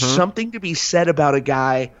 And there's something to be said about a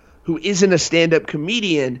guy who isn't a stand-up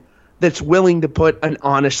comedian that's willing to put an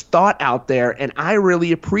honest thought out there. And I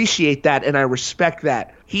really appreciate that, and I respect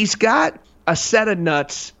that. He's got a set of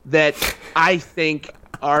nuts that I think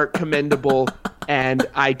are commendable. And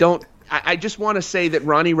I just want to say that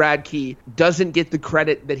Ronnie Radke doesn't get the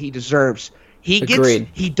credit that he deserves. He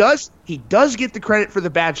does get the credit for the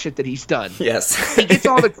bad shit that he's done. Yes. He gets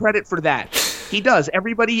all the credit for that. He does.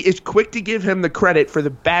 Everybody is quick to give him the credit for the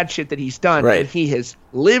bad shit that he's done. Right. And he has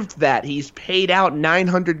lived that. He's paid out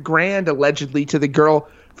 $900,000 allegedly to the girl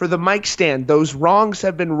for the mic stand. Those wrongs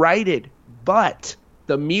have been righted. But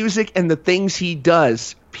the music and the things he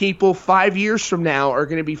does, people 5 years from now are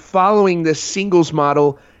going to be following this singles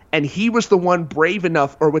model, and he was the one brave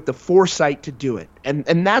enough or with the foresight to do it.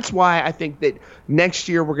 And that's why I think that next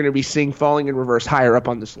year we're going to be seeing Falling in Reverse higher up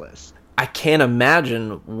on this list. I can't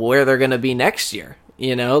imagine where they're going to be next year.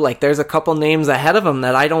 You know, like there's a couple names ahead of them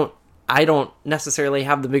that I don't necessarily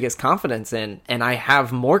have the biggest confidence in, and I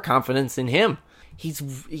have more confidence in him. He's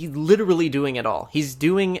literally doing it all. He's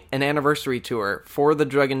doing an anniversary tour for The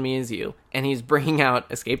Drug and Me Is You, and he's bringing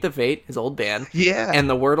out Escape the Fate, his old band, and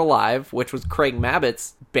The Word Alive, which was Craig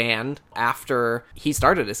Mabbitt's band after he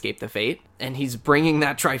started Escape the Fate, and he's bringing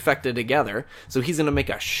that trifecta together. So he's going to make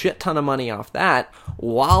a shit ton of money off that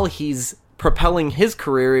while he's propelling his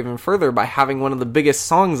career even further by having one of the biggest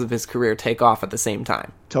songs of his career take off at the same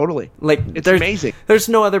time. Totally. Like, it's amazing. There's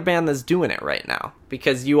no other band that's doing it right now,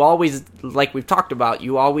 because you always, like we've talked about,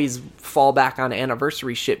 you always fall back on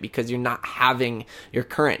anniversary shit because you're not having your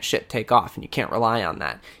current shit take off, and you can't rely on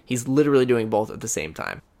that. He's literally doing both at the same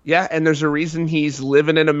time. Yeah, and there's a reason he's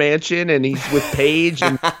living in a mansion and he's with Paige,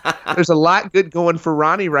 and there's a lot good going for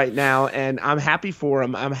Ronnie right now, and I'm happy for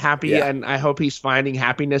him. I'm happy, and I hope he's finding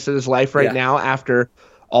happiness in his life right now after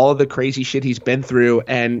all of the crazy shit he's been through.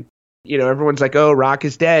 And, you know, everyone's like, oh, Rock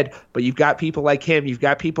is dead, but you've got people like him. You've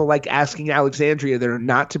got people like Asking Alexandria that are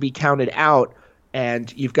not to be counted out,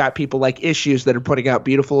 and you've got people like Issues that are putting out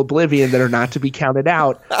Beautiful Oblivion that are not to be counted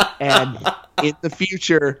out. And in the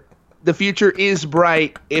future is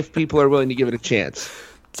bright if people are willing to give it a chance.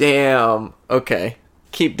 Damn. Okay.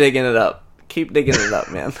 Keep digging it up.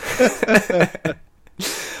 Man.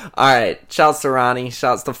 All right. Shouts to Ronnie.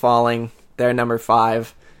 Shouts to Falling. They're number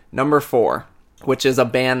 5. Number 4, which is a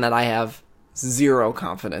band that I have zero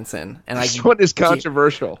confidence in. And this one is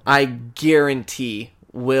controversial. I guarantee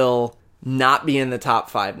will not be in the top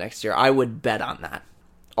 5 next year. I would bet on that.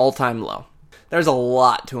 All-time low. There's a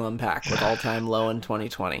lot to unpack with all-time low in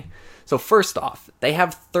 2020. So first off, they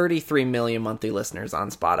have 33 million monthly listeners on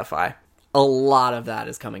Spotify. A lot of that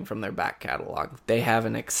is coming from their back catalog. They have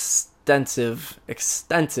an extensive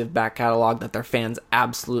back catalog that their fans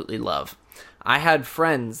absolutely love. I had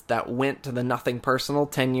friends that went to the Nothing Personal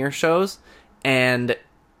 10-year shows, and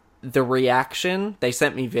the reaction, they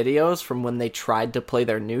sent me videos from when they tried to play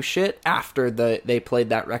their new shit after they played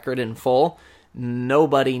that record in full.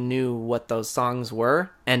 Nobody knew what those songs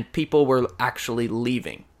were, and people were actually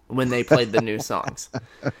leaving when they played the new songs.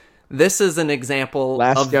 This is an example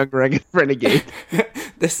Last Young Renegade.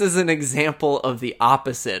 This is an example of the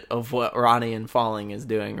opposite of what Ronnie and Falling is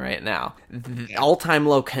doing right now. All-Time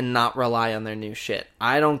Low cannot rely on their new shit.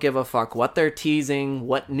 I don't give a fuck what they're teasing,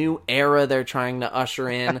 what new era they're trying to usher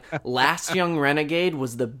in. Last Young Renegade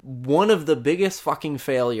was one of the biggest fucking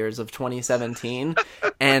failures of 2017,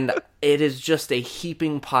 and it is just a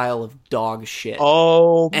heaping pile of dog shit.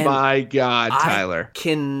 Oh my God, Tyler. I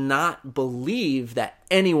cannot believe that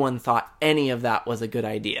anyone thought any of that was a good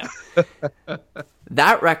idea.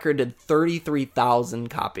 That record did 33,000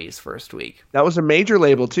 copies first week. That was a major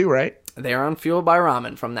label too, right? They're on Fueled by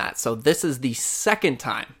Ramen from that. So this is the second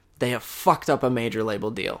time they have fucked up a major label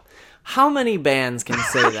deal. How many bands can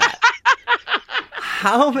say that?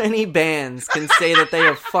 How many bands can say that they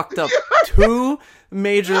have fucked up 2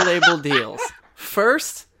 major label deals?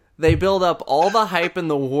 First, they build up all the hype in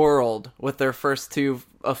the world with their first 2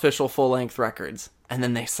 official full-length records. And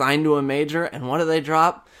then they sign to a major, and what do they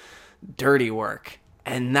drop? Dirty Work.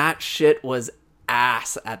 And that shit was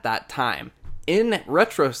ass at that time. In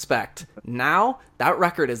retrospect, now, that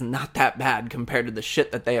record is not that bad compared to the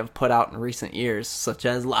shit that they have put out in recent years, such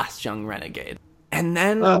as Last Young Renegade. And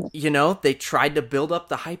then, they tried to build up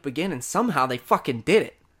the hype again, and somehow they fucking did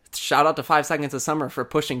it. Shout out to 5 Seconds of Summer for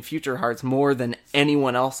pushing Future Hearts more than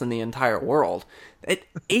anyone else in the entire world. At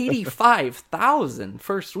 85,000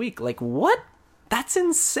 first week. Like, what? That's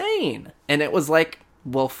insane. And it was like,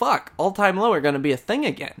 well, fuck, All-Time Low are going to be a thing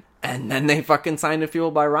again. And then they fucking signed to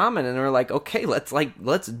Fueled by Ramen, and they're like, okay, let's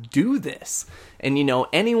do this. And,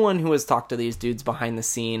 anyone who has talked to these dudes behind the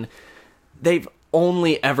scene, they've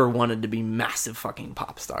only ever wanted to be massive fucking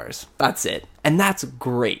pop stars. That's it. And that's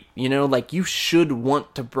great. You should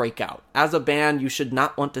want to break out. As a band, you should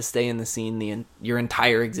not want to stay in the scene your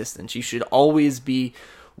entire existence. You should always be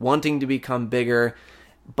wanting to become bigger.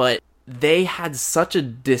 But they had such a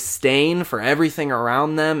disdain for everything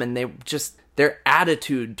around them, and their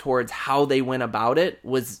attitude towards how they went about it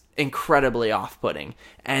was incredibly off-putting.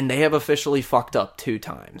 And they have officially fucked up 2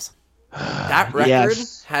 times. That record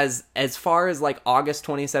has, as far as August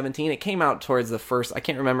 2017, it came out towards the first, I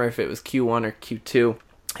can't remember if it was Q1 or Q2.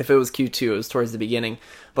 If it was Q2, it was towards the beginning.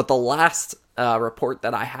 But the last report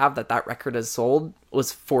that I have that record has sold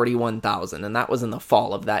was 41,000, and that was in the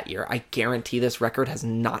fall of that year. I guarantee this record has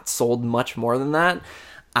not sold much more than that.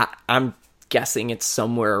 I'm guessing it's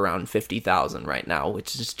somewhere around 50,000 right now,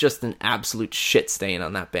 which is just an absolute shit stain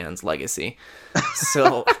on that band's legacy.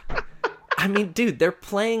 So... I mean, dude, they're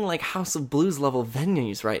playing House of Blues level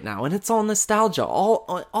venues right now, and it's all nostalgia.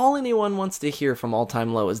 All anyone wants to hear from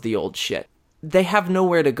All-Time Low is the old shit. They have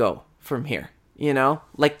nowhere to go from here,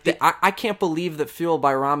 I can't believe that Fueled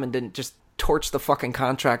by Ramen didn't just torch the fucking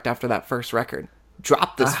contract after that first record.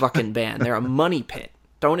 Drop this fucking band. They're a money pit.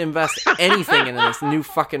 Don't invest anything into this new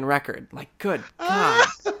fucking record. Good God.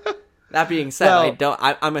 That being said,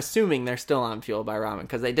 I'm assuming they're still on Fueled by Ramen,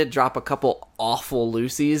 because they did drop a couple awful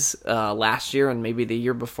Lucy's last year and maybe the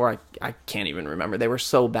year before. I can't even remember. They were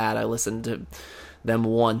so bad. I listened to them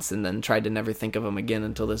once and then tried to never think of them again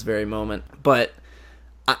until this very moment. But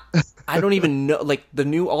I don't even know. The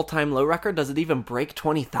new All-Time Low record, does it even break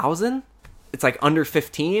 20,000? It's under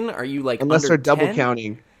 15? Are you unless under they're double 10?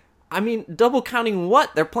 counting? I mean, double counting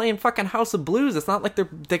what? They're playing fucking House of Blues. It's not like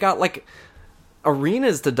they got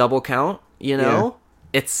arenas to double count, Yeah.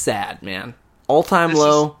 It's sad, man. All-Time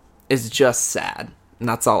Low is just sad. And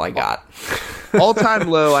that's all I got. All-Time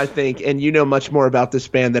Low, I think, and you know much more about this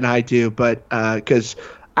band than I do, but because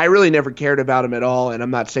I really never cared about them at all, and I'm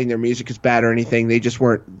not saying their music is bad or anything. They just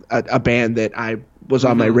weren't a band that I was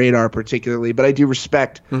on my radar particularly, but I do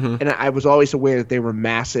respect, and I was always aware that they were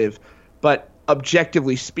massive. But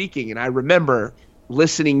objectively speaking, and I remember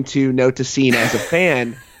listening to Note to Scene as a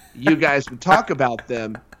fan, you guys would talk about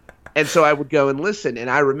them, and so I would go and listen. And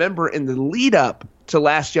I remember in the lead up to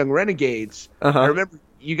Last Young Renegades, I remember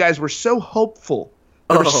you guys were so hopeful.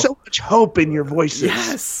 There was so much hope in your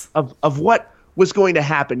voices of what was going to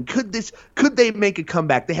happen. Could they make a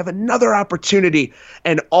comeback? They have another opportunity.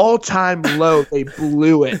 And all-time low, they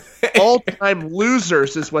blew it. All-time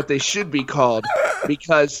losers is what they should be called,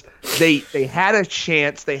 because they had a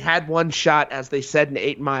chance. They had one shot, as they said in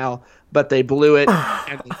 8 Mile, but they blew it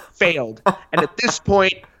and they failed. And at this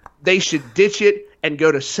point, they should ditch it and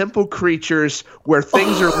go to Simple Creatures, where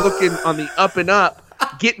things are looking on the up and up.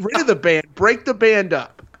 Get rid of the band. Break the band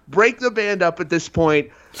up. Break the band up at this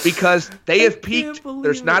point, because they have peaked.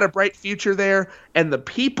 There's not a bright future there. And the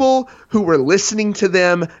people who were listening to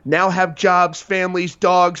them now have jobs, families,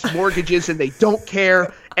 dogs, mortgages, and they don't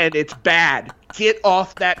care. And it's bad. Get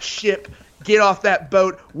off that ship. Get off that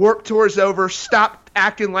boat. Warped Tour's over. Stop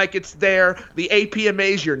acting like it's there. The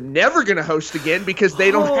APMAs you're never going to host again, because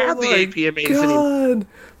they don't have the APMAs anymore.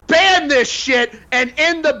 Ban this shit and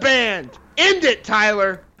end the band. End it,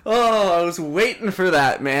 Tyler. Oh, I was waiting for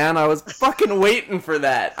that, man. I was fucking waiting for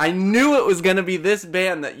that. I knew it was going to be this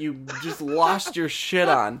band that you just lost your shit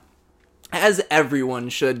on. As everyone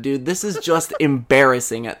should, dude. This is just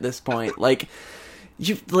embarrassing at this point.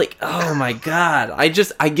 Oh my god.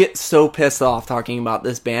 I get so pissed off talking about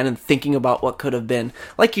this band and thinking about what could have been.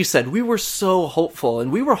 Like you said, we were so hopeful,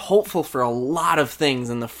 and we were hopeful for a lot of things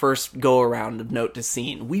in the first go-around of Note to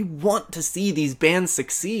Scene. We want to see these bands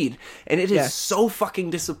succeed, and it is so fucking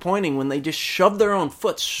disappointing when they just shove their own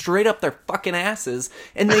foot straight up their fucking asses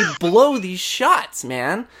and they blow these shots,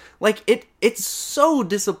 man. Like, it's so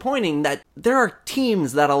disappointing that there are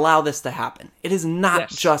teams that allow this to happen. It is not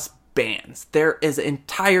just bands. There is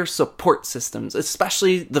entire support systems,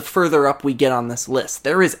 especially the further up we get on this list.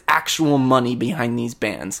 There is actual money behind these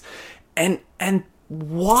bands. And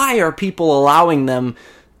why are people allowing them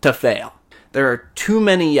to fail? There are too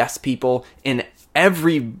many yes people in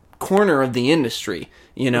every corner of the industry,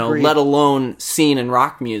 Agreed. Let alone scene and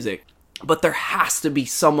rock music. But there has to be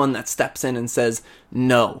someone that steps in and says,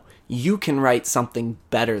 no, you can write something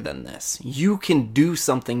better than this. You can do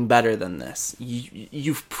something better than this.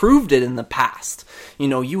 You've proved it in the past.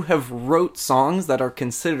 You have wrote songs that are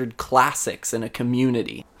considered classics in a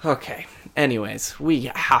community. Okay. Anyways,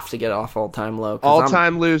 we have to get off All-Time Low.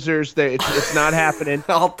 All-time losers. It's not happening.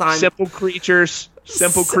 All-time. Simple Creatures.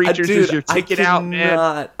 Simple Creatures is your ticket out,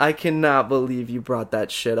 man. I cannot believe you brought that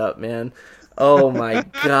shit up, man. Oh my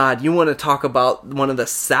god, you want to talk about one of the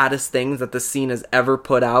saddest things that the scene has ever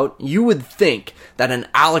put out? You would think that an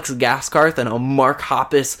Alex Gaskarth and a Mark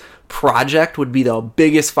Hoppus project would be the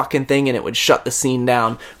biggest fucking thing and it would shut the scene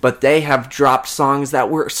down, but they have dropped songs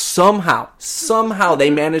that were somehow they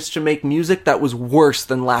managed to make music that was worse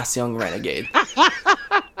than Last Young Renegade.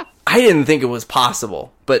 I didn't think it was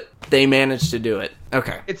possible, but they managed to do it.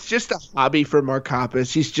 Okay. It's just a hobby for Mark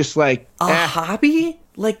Hoppus. He's just like... A hobby?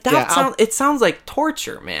 Like, that it sounds like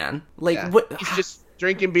torture, man. Like, what? He's just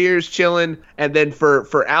drinking beers, chilling, and then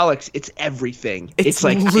for Alex, it's everything. It's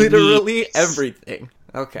like literally everything.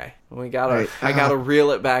 Okay, I gotta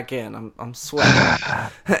reel it back in. I'm sweating.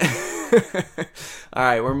 All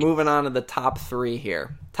right, we're moving on to the top 3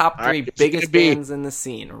 here. Top 3 biggest bands in the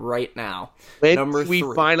scene right now. Number 3.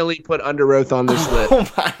 We finally put Under Oath on this list.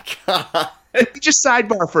 Oh my god! Just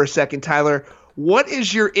sidebar for a second, Tyler. What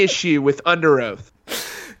is your issue with Under Oath?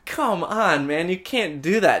 Come on, man. You can't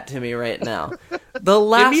do that to me right now.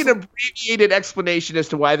 Give me an abbreviated explanation as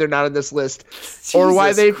to why they're not on this list, or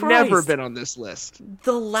why they've never been on this list.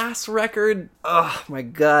 The last record, oh my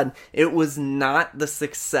god, it was not the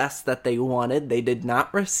success that they wanted. They did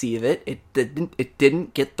not receive it. It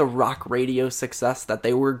didn't get the rock radio success that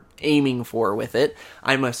they were aiming for with it.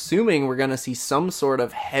 I'm assuming we're gonna see some sort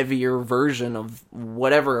of heavier version of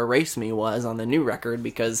whatever Erase Me was on the new record,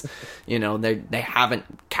 because they haven't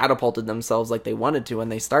catapulted themselves like they wanted to when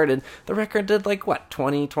they started. The record did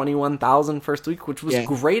 21,000 first week, which was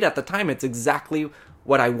great at the time. It's exactly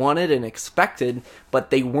what I wanted and expected, but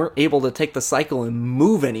they weren't able to take the cycle and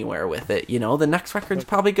move anywhere with it. The next record's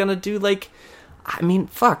probably gonna do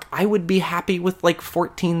I would be happy with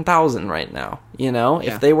 14,000 right now.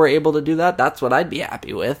 If they were able to do that, that's what I'd be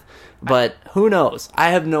happy with. But who knows? I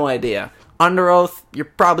have no idea. Under Oath, you're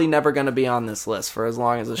probably never going to be on this list for as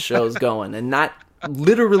long as the show's going. And that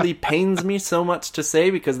literally pains me so much to say,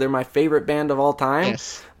 because they're my favorite band of all time.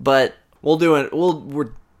 Yes. But we'll do it. We're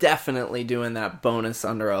definitely doing that bonus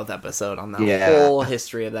Under Oath episode on that whole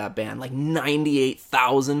history of that band.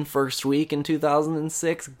 98,000 first week in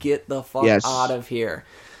 2006. Get the fuck out of here.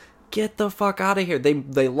 Get the fuck out of here.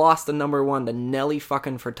 They lost the number 1 to Nelly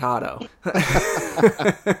fucking Furtado.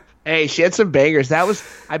 Hey, she had some bangers.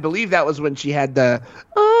 I believe that was when she had the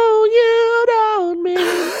 "Oh, you don't mean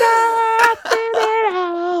nothing at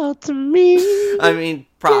all to me." I mean,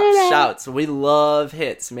 props, shouts. We love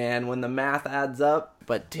hits, man, when the math adds up.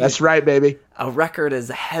 But dude, that's right, baby. A record as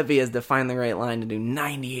heavy as Define the Great Line to do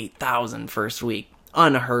 98,000 first week.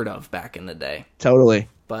 Unheard of back in the day. Totally.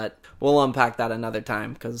 But we'll unpack that another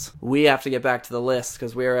time because we have to get back to the list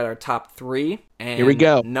because we're at our top 3. And here we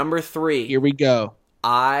go. Number 3. Here we go.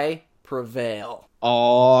 I Prevail.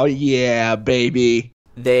 Oh, yeah, baby.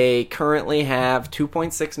 They currently have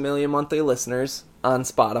 2.6 million monthly listeners on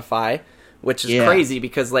Spotify, which is crazy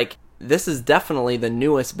because, like, this is definitely the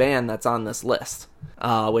newest band that's on this list,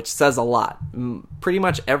 which says a lot. Pretty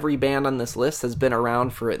much every band on this list has been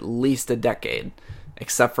around for at least a decade,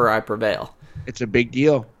 except for I Prevail. It's a big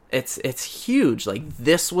deal. It's huge. Like,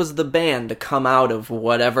 this was the band to come out of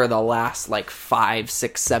whatever the last, like, 5,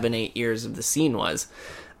 6, 7, 8 years of the scene was.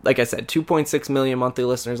 Like I said, 2.6 million monthly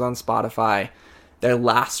listeners on Spotify. Their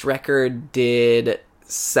last record did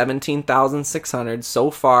 17,600.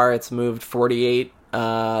 So far, it's moved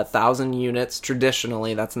 48,000 units.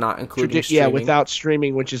 Traditionally, that's not including streaming. Yeah, without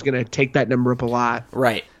streaming, which is going to take that number up a lot.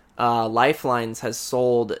 Right. Lifelines has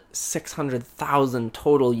sold 600,000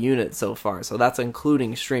 total units so far, so that's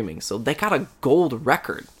including streaming. So they got a gold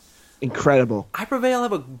record. Incredible. I Prevail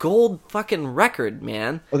have a gold fucking record,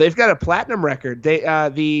 man. Well, they've got a platinum record. They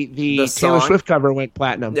the Taylor Swift cover went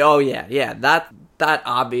platinum. Oh yeah. That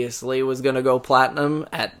obviously was gonna go platinum.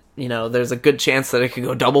 At there's a good chance that it could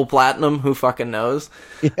go double platinum. Who fucking knows?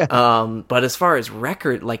 Yeah. But as far as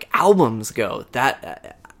record like albums go,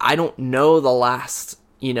 that I don't know the last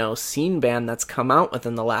scene band that's come out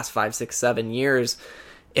within the last 5, 6, 7 years,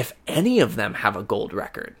 if any of them have a gold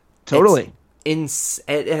record. Totally.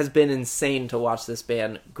 It has been insane to watch this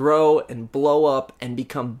band grow and blow up and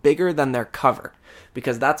become bigger than their cover,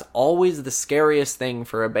 because that's always the scariest thing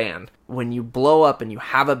for a band. When you blow up and you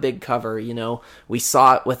have a big cover, we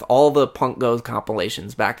saw it with all the Punk Goes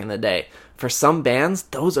compilations back in the day. For some bands,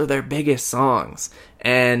 those are their biggest songs.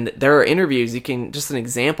 And there are interviews, just an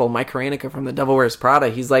example, Mike Karaneka from The Devil Wears Prada,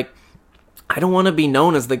 he's like, I don't want to be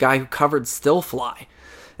known as the guy who covered Still Fly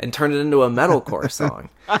and turned it into a metalcore song.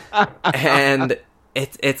 And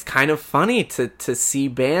it's kind of funny to see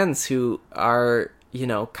bands who are,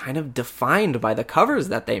 kind of defined by the covers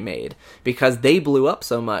that they made because they blew up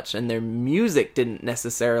so much and their music didn't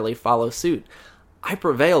necessarily follow suit. I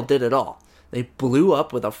Prevail did it all. They blew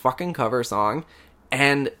up with a fucking cover song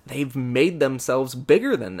and they've made themselves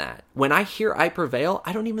bigger than that. When I hear I Prevail,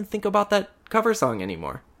 I don't even think about that cover song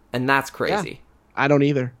anymore. And that's crazy. Yeah, I don't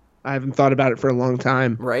either. I haven't thought about it for a long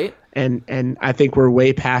time. Right. And I think we're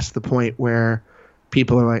way past the point where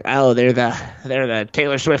people are like, oh, they're the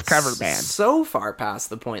Taylor Swift cover band. So far past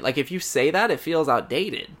the point. Like, if you say that, it feels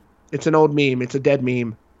outdated. It's an old meme. It's a dead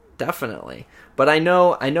meme. Definitely. But I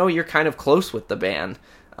know you're kind of close with the band.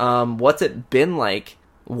 What's it been like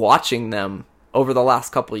watching them over the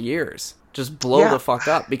last couple of years just blow the fuck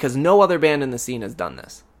up? Because no other band in the scene has done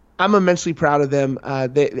this. I'm immensely proud of them.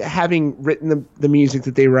 Having written the music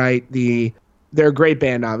that they write, they're a great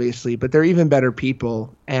band, obviously, but they're even better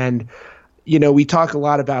people. And, we talk a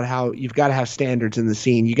lot about how you've got to have standards in the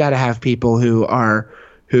scene. You got to have people who aren't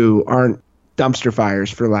dumpster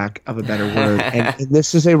fires, for lack of a better word. And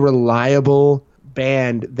this is a reliable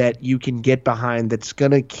band that you can get behind that's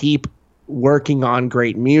going to keep working on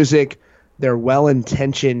great music. They're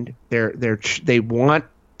well-intentioned. They want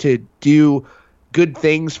to do good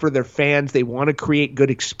things for their fans. They want to create good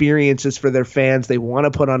experiences for their fans. They want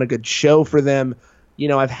to put on a good show for them.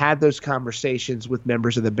 I've had those conversations with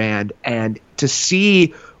members of the band, and to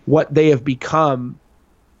see what they have become,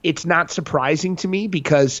 it's not surprising to me,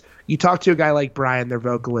 because you talk to a guy like Brian, their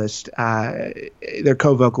vocalist, their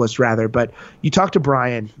co-vocalist rather, but you talk to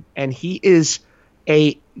Brian and he is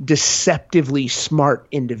a deceptively smart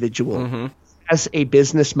individual, mm-hmm. has a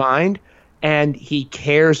business mind, and he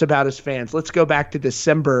cares about his fans. Let's go back to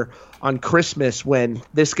December on Christmas when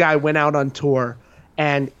this guy went out on tour.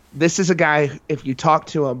 And this is a guy, if you talk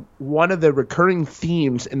to him, one of the recurring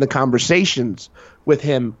themes in the conversations with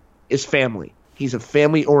him is family. He's a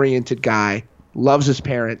family-oriented guy, loves his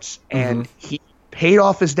parents, and mm-hmm. he paid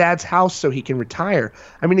off his dad's house so he can retire.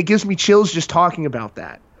 I mean, it gives me chills just talking about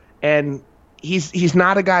that. And he's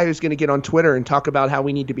not a guy who's going to get on Twitter and talk about how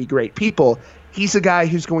we need to be great people. He's a guy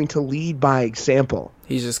who's going to lead by example.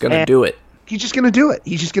 He's just going to do it. He's just going to do it.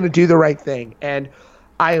 He's just going to do the right thing. And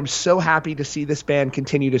I am so happy to see this band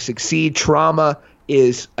continue to succeed. Trauma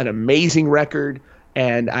is an amazing record,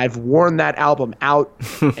 and I've worn that album out.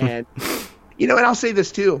 And, and I'll say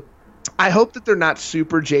this too. I hope that they're not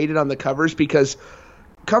super jaded on the covers, because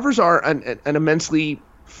covers are an immensely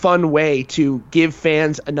fun way to give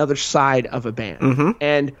fans another side of a band. Mm-hmm.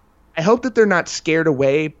 And I hope that they're not scared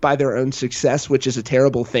away by their own success, which is a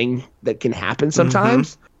terrible thing that can happen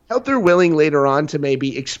sometimes. I hope they're willing later on to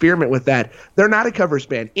maybe experiment with that. They're not a covers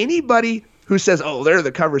band. Anybody who says, "Oh, they're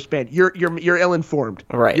the covers band," you're ill-informed.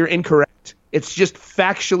 Right. You're incorrect. It's just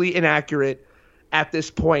factually inaccurate at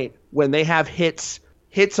this point when they have hits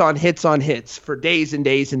on hits on hits for days and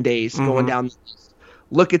days and days going down the list.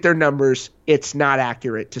 Look at their numbers. It's not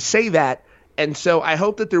accurate to say that. And so I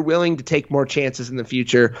hope that they're willing to take more chances in the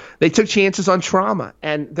future. They took chances on Trauma,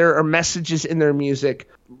 and there are messages in their music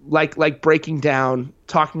like breaking down,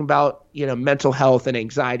 talking about, mental health and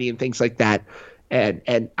anxiety and things like that.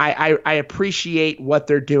 And I appreciate what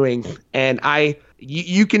they're doing, and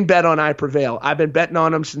you can bet on I Prevail. I've been betting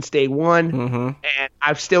on them since day one, and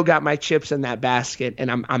I've still got my chips in that basket,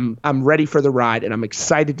 and I'm ready for the ride, and I'm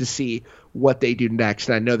excited to see what they do next,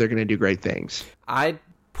 and I know they're going to do great things. I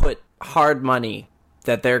put hard money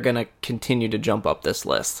that they're going to continue to jump up this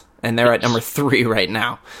list, and they're at number 3 right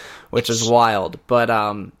now, which is wild. But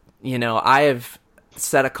I have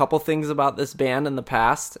said a couple things about this band in the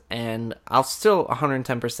past, and I'll still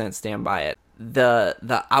 110% stand by it.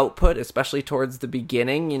 The output, especially towards the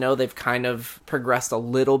beginning, they've kind of progressed a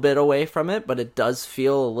little bit away from it, but it does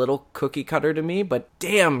feel a little cookie cutter to me. But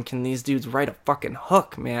damn, can these dudes write a fucking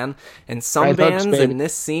hook, man. And some bands in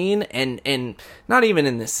this scene, and not even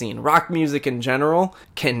in this scene, rock music in general,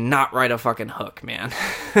 cannot write a fucking hook, man.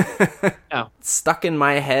 No. Stuck in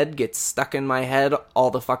my head gets stuck in my head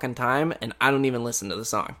all the fucking time, and I don't even listen to the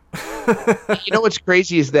song. You know what's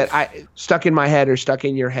crazy is that Stuck in My Head or Stuck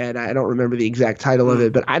in Your Head, I don't remember the exact title of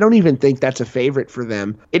it, but I don't even think that's a favorite for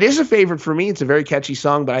them. It is a favorite for me. It's a very catchy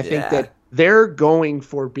song, but I think that they're going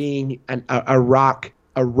for being a rock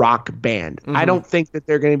band. I don't think that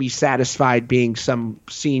they're going to be satisfied being some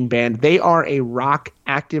scene band. They are a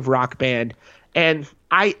active rock band, and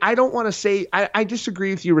I don't want to say I disagree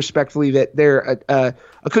with you respectfully that they're a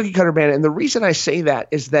cookie cutter band, and the reason I say that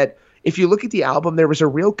is that if you look at the album, there was a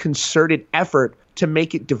real concerted effort to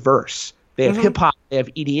make it diverse. They have hip-hop, they have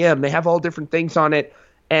EDM, they have all different things on it,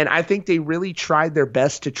 and I think they really tried their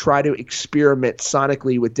best to try to experiment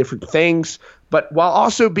sonically with different things, but while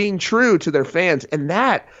also being true to their fans, and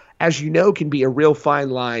that, as you know, can be a real fine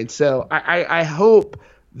line. So I hope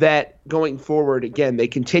that going forward, again, they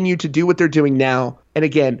continue to do what they're doing now, and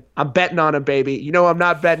again, I'm betting on them, baby. I'm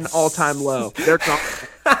not betting all-time low. They're gone.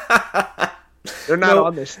 They're not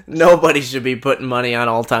on this. Nobody should be putting money on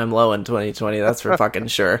all-time low in 2020. That's for fucking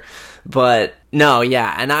sure. But no,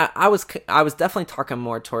 yeah, and I was definitely talking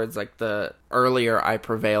more towards like the earlier I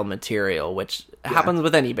Prevail material, which happens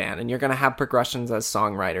with any band, and you're gonna have progressions as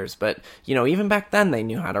songwriters. But even back then, they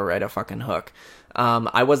knew how to write a fucking hook.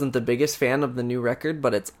 I wasn't the biggest fan of the new record,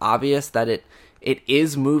 but it's obvious that it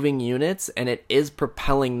is moving units, and it is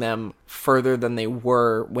propelling them further than they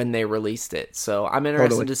were when they released it. So I'm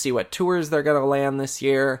interested to see what tours they're going to land this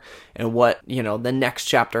year and what, the next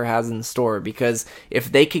chapter has in store. Because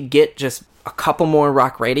if they could get just a couple more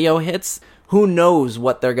rock radio hits, who knows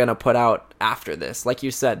what they're going to put out after this. Like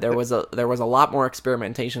you said, there was a lot more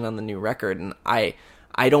experimentation on the new record, and I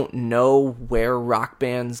don't know where rock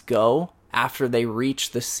bands go after they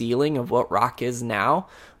reach the ceiling of what rock is now.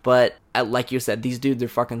 But like you said, these dudes are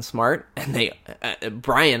fucking smart, and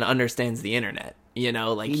Brian understands the internet. He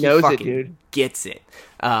knows fucking it, dude. Gets it.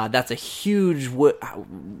 That's a huge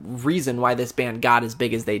reason why this band got as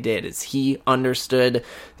big as they did. Is he understood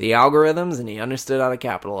the algorithms, and he understood how to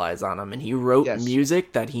capitalize on them, and he wrote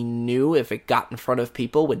music that he knew if it got in front of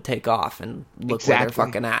people would take off. And look where they're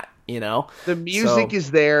fucking at. The music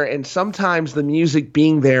is there, and sometimes the music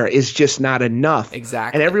being there is just not enough.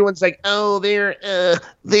 Exactly. And everyone's like, "Oh, they're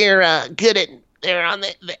good at they're on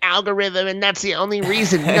the algorithm, and that's the only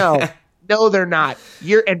reason." No, they're not.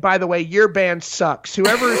 And by the way, your band sucks.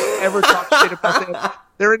 Whoever ever talks shit about them,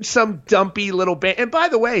 they're in some dumpy little band. And by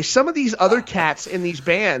the way, some of these other cats in these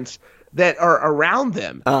bands that are around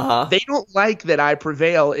them, they don't like that I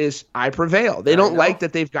Prevail is I Prevail. They don't like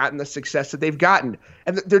that they've gotten the success that they've gotten.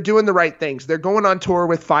 And they're doing the right things. They're going on tour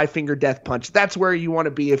with Five Finger Death Punch. That's where you want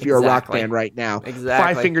to be if you're a rock band right now.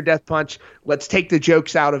 Exactly. Five Finger Death Punch. Let's take the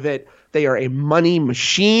jokes out of it. They are a money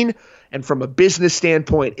machine. And from a business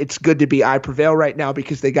standpoint, it's good to be I Prevail right now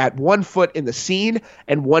because they got one foot in the scene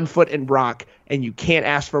and one foot in rock. And you can't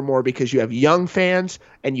ask for more because you have young fans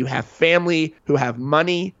and you have family who have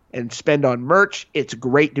money and spend on merch. It's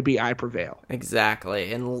great to be I Prevail.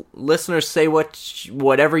 Exactly. And listeners, say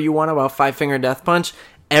whatever you want about Five Finger Death Punch.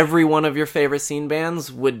 every one of your favorite scene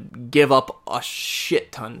bands would give up a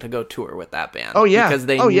shit ton to go tour with that band. Oh, yeah. Because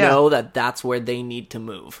they know that that's where they need to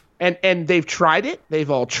move. And they've tried it. They've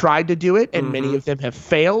all tried to do it, and many of them have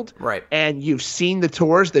failed. Right. And you've seen the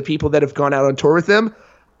tours, the people that have gone out on tour with them.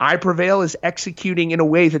 I Prevail is executing in a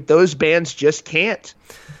way that those bands just can't.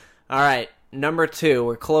 All right, number 2.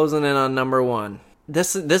 We're closing in on number 1.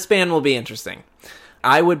 This band will be interesting.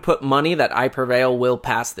 I would put money that I Prevail will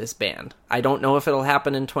pass this band. I don't know if it'll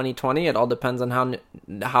happen in 2020. It all depends on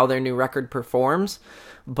how their new record performs.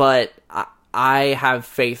 But I have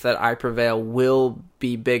faith that I Prevail will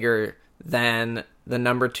be bigger than the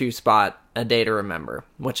number 2 spot, A Day to Remember,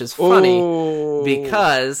 which is funny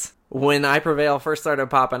because when I Prevail first started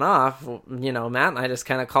popping off, Matt and I just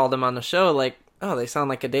kind of called them on the show like, oh, they sound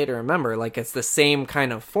like A Day to Remember. Like it's the same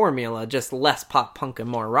kind of formula, just less pop punk and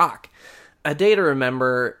more rock. A Day to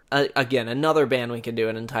Remember, again, another band we could do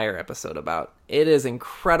an entire episode about. It is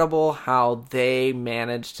incredible how they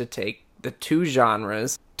managed to take the two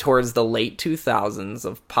genres towards the late 2000s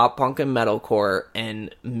of pop punk and metalcore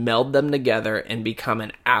and meld them together and become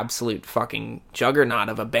an absolute fucking juggernaut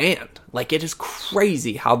of a band. Like, it is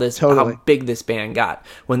crazy how big this band got.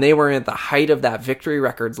 When they were at the height of that Victory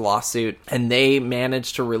Records lawsuit and they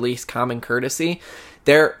managed to release Common Courtesy,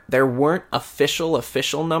 there weren't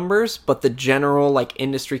official numbers, but the general like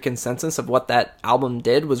industry consensus of what that album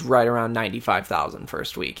did was right around 95,000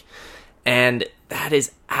 first week. And that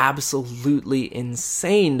is absolutely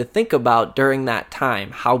insane to think about during that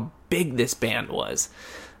time, how big this band was.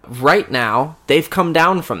 Right now, they've come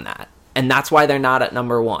down from that. And that's why they're not at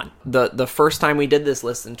number 1. The first time we did this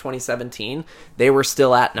list in 2017, they were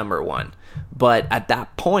still at number 1. But at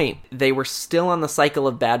that point, they were still on the cycle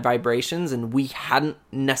of Bad Vibrations, and we hadn't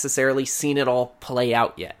necessarily seen it all play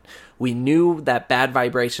out yet. We knew that Bad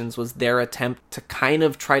Vibrations was their attempt to kind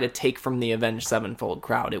of try to take from the Avenged Sevenfold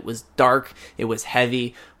crowd. It was dark, it was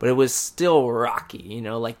heavy, but it was still rocky,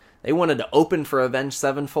 like they wanted to open for Avenged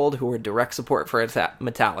Sevenfold, who were direct support for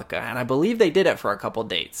Metallica, and I believe they did it for a couple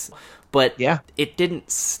dates. But it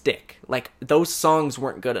didn't stick. Like, those songs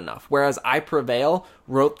weren't good enough. Whereas I Prevail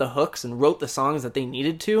wrote the hooks and wrote the songs that they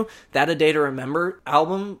needed to. That A Day to Remember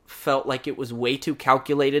album felt like it was way too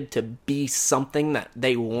calculated to be something that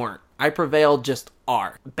they weren't. I Prevail just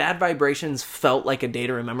are. Bad Vibrations felt like A Day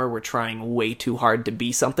to Remember were trying way too hard to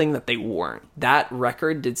be something that they weren't. That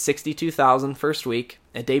record did 62,000 first week.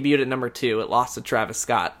 It debuted at number 2. It lost to Travis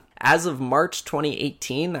Scott. As of March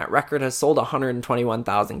 2018, that record has sold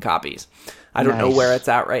 121,000 copies. I don't know where it's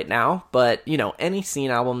at right now, but, any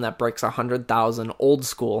scene album that breaks 100,000 old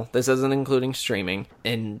school, this isn't including streaming,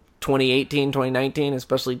 in 2018, 2019,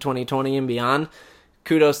 especially 2020 and beyond,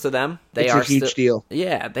 kudos to them. It's a huge deal.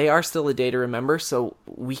 Yeah, they are still a day to remember, so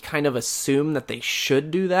we kind of assume that they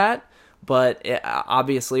should do that. But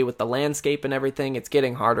obviously with the landscape and everything, it's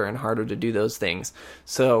getting harder and harder to do those things.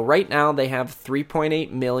 So right now they have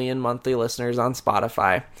 3.8 million monthly listeners on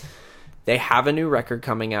Spotify. They have a new record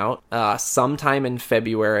coming out sometime in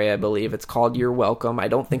February, I believe. It's called You're Welcome. I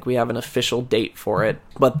don't think we have an official date for it.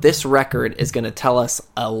 But this record is going to tell us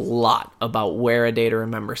a lot about where A Day to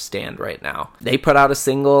Remember stand right now. They put out a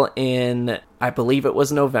single in, I believe it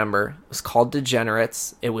was November. It was called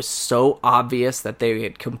Degenerates. It was so obvious that they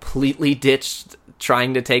had completely ditched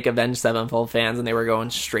trying to take Avenged Sevenfold fans and they were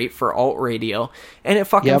going straight for alt radio. And it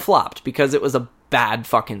fucking flopped because it was a bad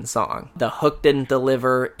fucking song. The hook didn't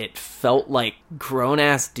deliver. It felt like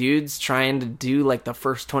grown-ass dudes trying to do like the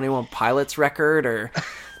first 21 Pilots record, or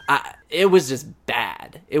it was just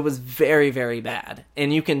bad. It was very, very bad.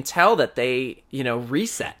 And you can tell that they,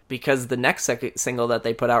 reset, because the next single that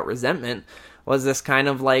they put out, Resentment, was this kind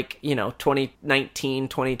of like, 2019,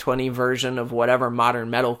 2020 version of whatever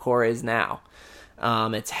modern metalcore is now.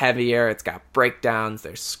 It's heavier, it's got breakdowns,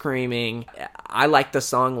 there's screaming. I like the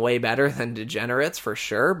song way better than Degenerates for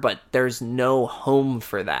sure, but there's no home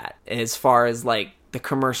for that as far as like the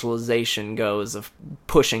commercialization goes of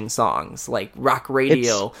pushing songs. Like rock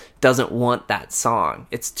radio doesn't want that song.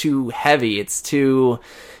 It's too heavy, it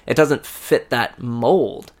doesn't fit that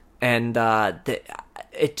mold. And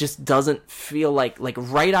it just doesn't feel like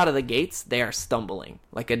right out of the gates, they are stumbling.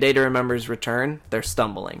 Like A Day to Remember's return, they're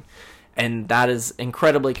stumbling. And that is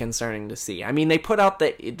incredibly concerning to see. I mean, they put out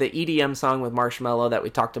the EDM song with Marshmello that we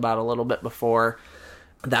talked about a little bit before.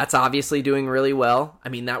 That's obviously doing really well. I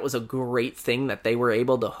mean, that was a great thing that they were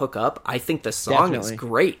able to hook up. I think the song is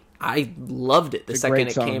great. I loved it the second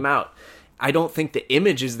it came out. I don't think the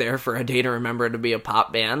image is there for A Day to Remember to be a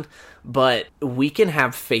pop band, but we can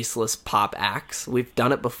have faceless pop acts. We've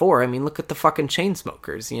done it before. I mean, look at the fucking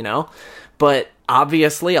Chainsmokers, But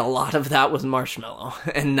obviously a lot of that was Marshmello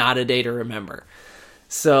and not A Day to Remember.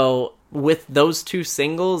 So with those two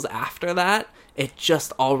singles after that, it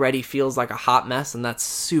just already feels like a hot mess, and that's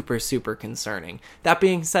super, super concerning. That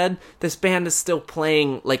being said, this band is still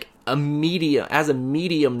playing like a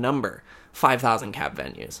medium number, 5,000 cap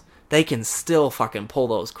venues. They can still fucking pull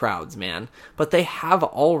those crowds, man. But they have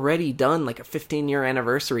already done like a 15-year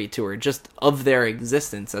anniversary tour just of their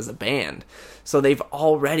existence as a band. So they've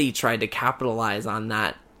already tried to capitalize on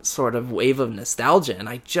that sort of wave of nostalgia, and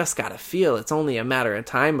I just gotta feel it's only a matter of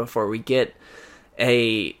time before we get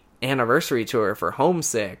a anniversary tour for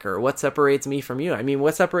Homesick or What Separates Me From You. I mean,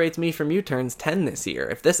 What Separates Me From You turns 10 this year.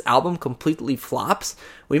 If this album completely flops,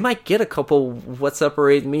 we might get a couple What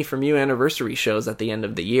Separates Me From You anniversary shows at the end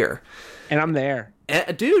of the year. And I'm there.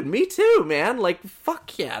 Dude, me too, man. Like,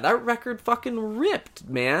 fuck yeah, that record fucking ripped,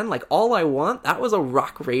 man. Like, All I Want, that was a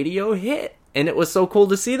rock radio hit. And it was so cool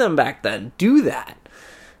to see them back then do that.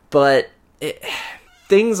 But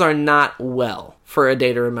things are not well for A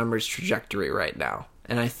Day to Remember's trajectory right now.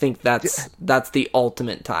 And I think that's the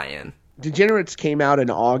ultimate tie-in. Degenerates came out in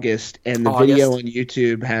August, and the video on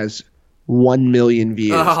YouTube has 1 million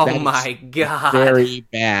views. Oh my god. Very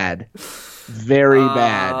bad. Very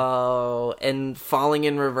bad. Oh, and Falling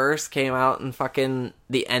in Reverse came out in fucking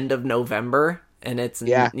the end of November, and it's,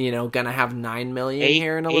 gonna have 9 million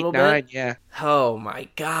here in a little bit. Yeah. Oh my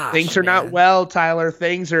god. Things are not well, Tyler.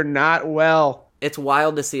 Things are not well. It's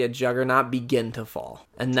wild to see a juggernaut begin to fall,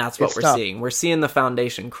 and that's what we're seeing. We're seeing the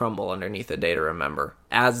foundation crumble underneath A Day to Remember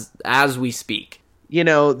as we speak. You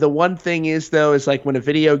know, the one thing is, though, is like when a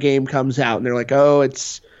video game comes out and they're like, oh,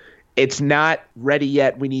 it's not ready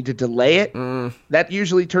yet, we need to delay it. That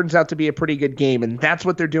usually turns out to be a pretty good game, and that's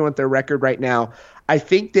what they're doing with their record right now. I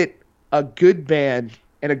think that a good band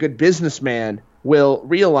and a good businessman will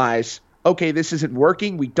realize, okay, this isn't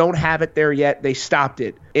working. We don't have it there yet. They stopped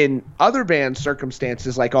it. In other bands'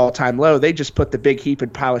 circumstances, like All Time Low, they just put the big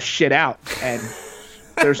heaping pile of shit out, and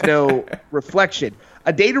there's no reflection.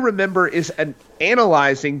 A Day to Remember is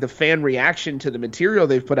analyzing the fan reaction to the material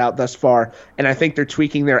they've put out thus far, and I think they're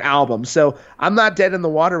tweaking their album. So I'm not dead in the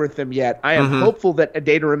water with them yet. I am hopeful that A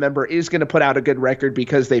Day to Remember is going to put out a good record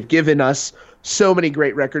because they've given us so many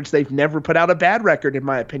great records. They've never put out a bad record, in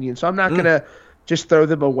my opinion. So I'm not going to just throw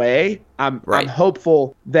them away. I'm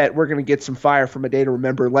hopeful that we're going to get some fire from A Day to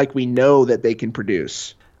Remember like we know that they can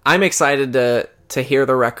produce. I'm excited to hear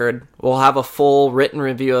the record. We'll have a full written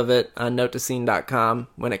review of it on notetoScene.com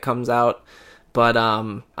when it comes out. But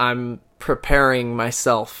I'm preparing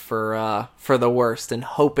myself for the worst and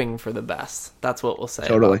hoping for the best. That's what we'll say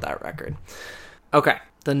about that record. Okay,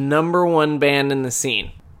 the number one band in the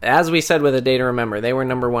scene. As we said with A Day to Remember, they were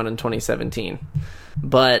number one in 2017.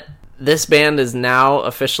 But this band is now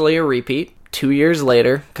officially a repeat 2 years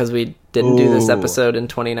later, because we didn't do this episode in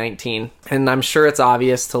 2019. And I'm sure it's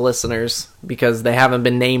obvious to listeners because they haven't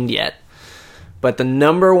been named yet. But the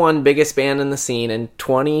number one biggest band in the scene in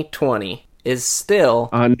 2020 is still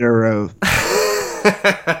Under Oath.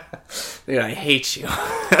 Dude, I hate you.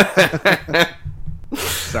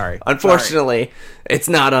 Sorry. Unfortunately, it's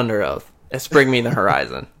not Under Oath. It's Bring Me the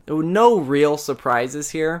Horizon. No real surprises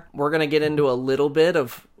here. We're going to get into a little bit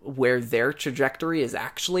of where their trajectory is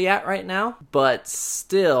actually at right now, but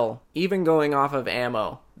still, even going off of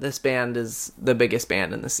Ammo, this band is the biggest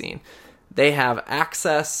band in the scene. They have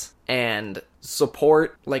access and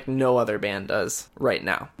support like no other band does right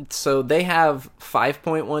now. So they have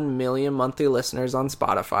 5.1 million monthly listeners on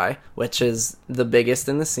Spotify, which is the biggest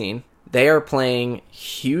in the scene. They are playing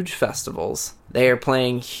huge festivals. They are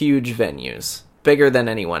playing huge venues, bigger than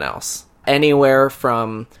anyone else. Anywhere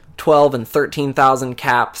from 12 and 13,000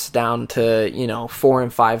 caps down to, 4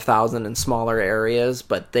 and 5,000 in smaller areas,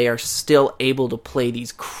 but they are still able to play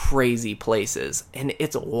these crazy places. And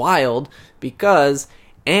it's wild because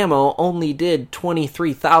Ammo only did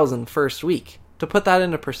 23,000 first week. To put that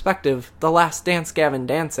into perspective, the last Dance Gavin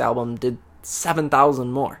Dance album did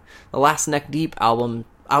 7,000 more. The last Neck Deep album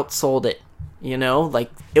outsold it.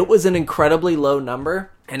 It was an incredibly low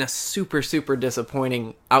number and a super, super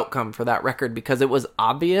disappointing outcome for that record because it was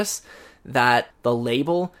obvious that the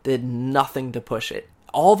label did nothing to push it.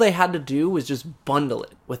 All they had to do was just bundle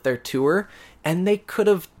it with their tour, and they could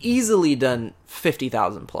have easily done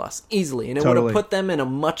 50,000 plus, easily, and it would have put them in a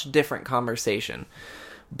much different conversation.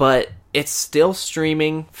 But it's still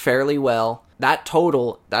streaming fairly well. That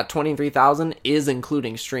total, that 23,000 is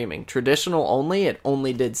including streaming. Traditional only, it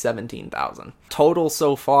only did 17,000. Total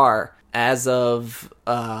so far, as of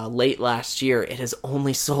late last year, it has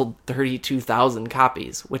only sold 32,000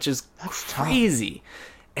 copies, which is crazy.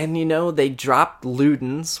 And, they dropped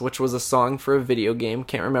Ludens, which was a song for a video game.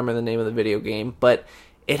 Can't remember the name of the video game, but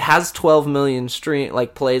It has 12 million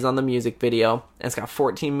plays on the music video. And it's got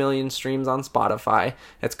 14 million streams on Spotify.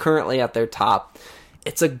 It's currently at their top.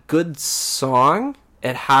 It's a good song.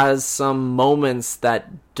 It has some moments that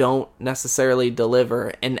don't necessarily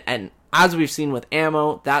deliver. And as we've seen with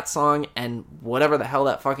Ammo, that song, and whatever the hell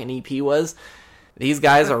that fucking EP was, these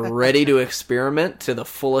guys are ready to experiment to the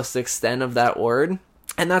fullest extent of that word.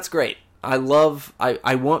 And that's great. I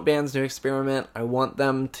want bands to experiment. I want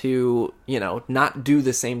them to, not do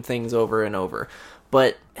the same things over and over,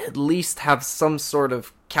 but at least have some sort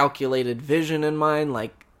of calculated vision in mind,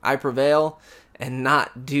 like I Prevail, and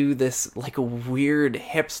not do this like weird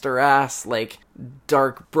hipster ass, like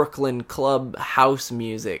dark Brooklyn club house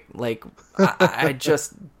music. Like I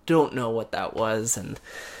just don't know what that was. And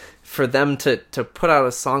for them to put out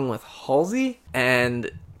a song with Halsey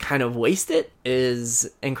and kind of waste it is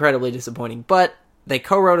incredibly disappointing. But they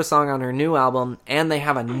co-wrote a song on her new album, and they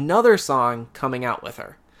have another song coming out with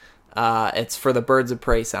her. It's for the Birds of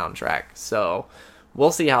Prey soundtrack, so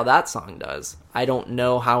we'll see how that song does. I don't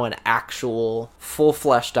know how an actual full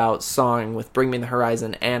fleshed out song with Bring Me the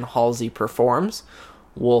Horizon and Halsey performs.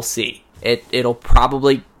 We'll see. It'll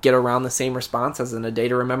probably get around the same response as in A Day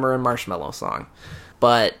to Remember and Marshmello song.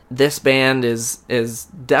 But this band is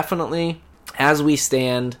definitely, as we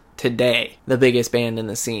stand today, the biggest band in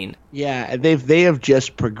the scene. Yeah, they have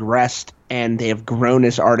just progressed, and they have grown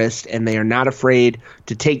as artists, and they are not afraid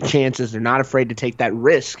to take chances. They're not afraid to take that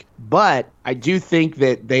risk. But I do think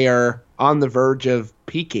that they are on the verge of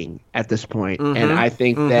peaking at this point. And I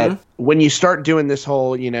think that when you start doing this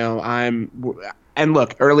whole, and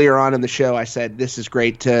look, earlier on in the show, I said this is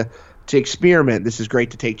great to experiment. This is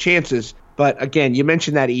great to take chances. But again, you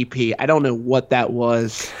mentioned that EP. I don't know what that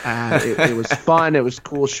was. It was fun. It was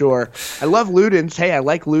cool, sure. I love Ludens. Hey, I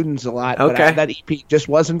like Ludens a lot. Okay. But that EP just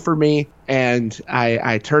wasn't for me. And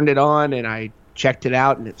I turned it on and I checked it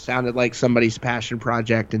out, and it sounded like somebody's passion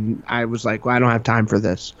project. And I was like, well, I don't have time for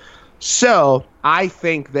this. So I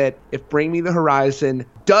think that if Bring Me the Horizon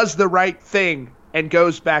does the right thing and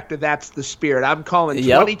goes back to That's the Spirit. I'm calling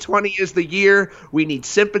 2020 is the year. We need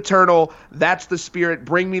Sempiternal. That's the Spirit.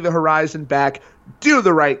 Bring Me the Horizon back. Do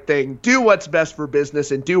the right thing. Do what's best for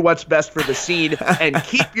business and do what's best for the scene. And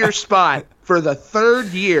keep your spot for the third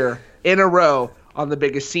year in a row on the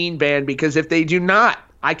biggest scene band. Because if they do not,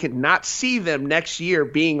 I cannot see them next year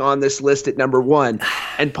being on this list at number 1.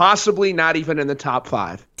 And possibly not even in the top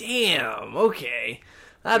 5. Damn, okay.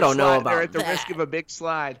 I don't know about that. They're at the risk of a big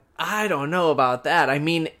slide. I don't know about that. I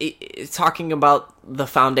mean, talking about the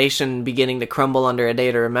foundation beginning to crumble under A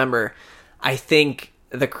Day to Remember, I think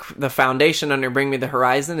the foundation under Bring Me the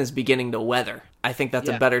Horizon is beginning to weather. I think that's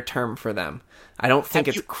a better term for them. I don't think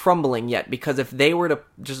it's crumbling yet, because if they were to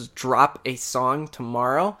just drop a song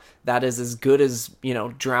tomorrow that is as good as,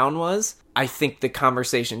 Drown was, I think the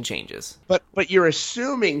conversation changes. But you're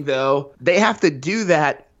assuming, though, they have to do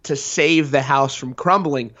that to save the house from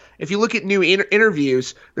crumbling. If you look at new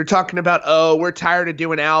interviews, they're talking about, we're tired of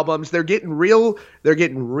doing albums. They're getting real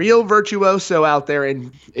virtuoso out there.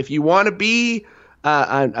 And if you want to be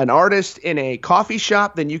an artist in a coffee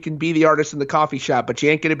shop, then you can be the artist in the coffee shop, but you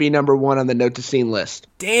ain't going to be number 1 on the Note to Scene list.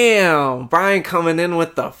 Damn, Brian coming in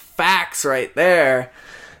with the facts right there.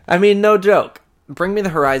 I mean, no joke. Bring Me the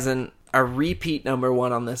Horizon, a repeat number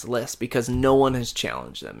 1 on this list because no one has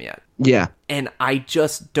challenged them yet. Yeah. And I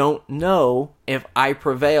just don't know if I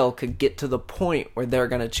Prevail could get to the point where they're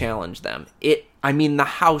going to challenge them. The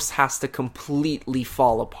house has to completely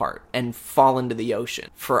fall apart and fall into the ocean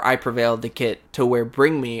for I Prevail to get to where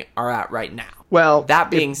Bring Me are at right now. Well, that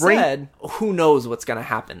being said, who knows what's going to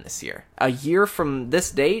happen this year? A year from this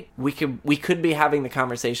date, we could be having the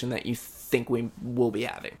conversation that you think we will be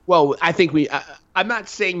having. Well, I think I'm not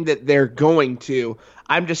saying that they're going to.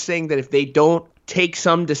 I'm just saying that if they don't take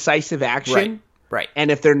some decisive action, right,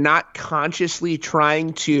 and if they're not consciously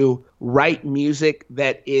trying to write music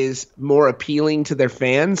that is more appealing to their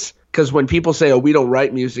fans, because when people say, we don't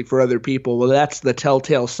write music for other people, well, that's the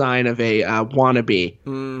telltale sign of a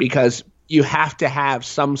wannabe, because you have to have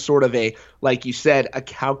some sort of like you said, a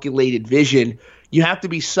calculated vision. You have to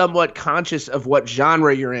be somewhat conscious of what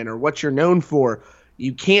genre you're in or what you're known for.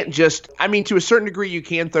 You can't just, to a certain degree, you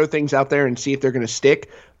can throw things out there and see if they're going to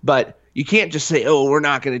stick, but you can't just say, we're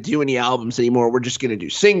not going to do any albums anymore. We're just going to do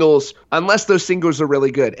singles, unless those singles are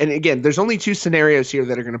really good. And again, there's only 2 scenarios here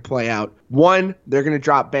that are going to play out. One, they're going to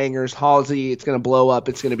drop bangers. Halsey, it's going to blow up.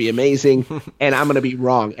 It's going to be amazing. And I'm going to be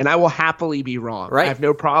wrong. And I will happily be wrong. Right. I have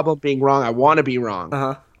no problem being wrong. I want to be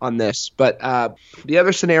wrong on this. But the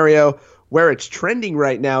other scenario where it's trending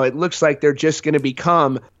right now, it looks like they're just going to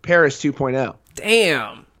become Paris 2.0.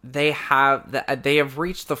 Damn. they have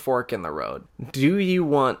reached the fork in the road. Do you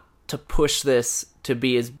want to push this to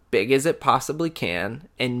be as big as it possibly can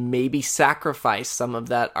and maybe sacrifice some of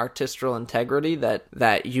that artistic integrity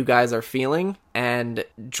that you guys are feeling and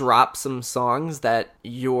drop some songs that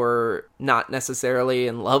you're not necessarily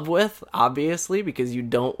in love with, obviously, because you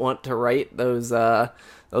don't want to write those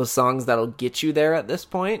songs that'll get you there at this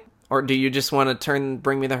point? Or do you just want to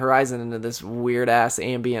Bring Me the Horizon into this weird-ass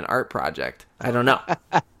ambient art project? I don't know.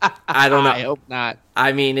 I don't know. I hope not.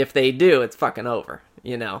 I mean, if they do, it's fucking over.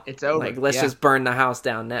 You know, it's over. Like, let's just burn the house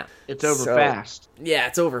down now. It's over fast. Yeah,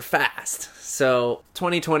 it's over fast. So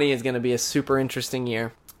 2020 is going to be a super interesting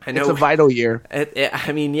year. I know it's a vital year.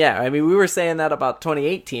 We were saying that about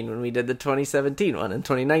 2018 when we did the 2017 one and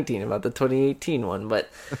 2019 about the 2018 one.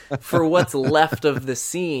 But for what's left of the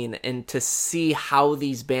scene and to see how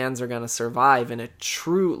these bands are going to survive in a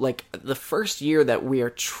true, like, the first year that we are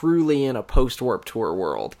truly in a post-Warped Tour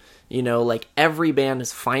world. You know, like, every band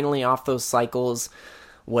is finally off those cycles.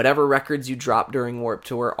 Whatever records you dropped during Warped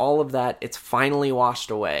Tour, all of that, it's finally washed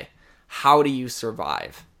away. How do you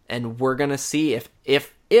survive? And we're going to see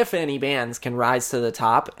if any bands can rise to the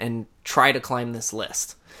top and try to climb this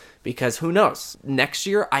list. Because who knows? Next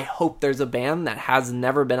year, I hope there's a band that has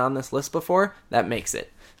never been on this list before that makes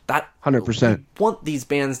it. That 100%. We want these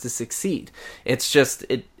bands to succeed. It's just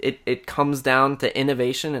it comes down to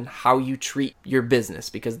innovation and how you treat your business,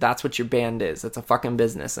 because that's what your band is. It's a fucking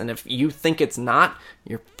business, and if you think it's not,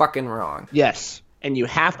 you're fucking wrong. Yes, and you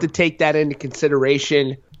have to take that into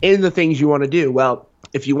consideration in the things you want to do. Well,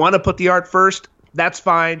 if you want to put the art first, that's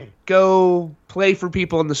fine. Go play for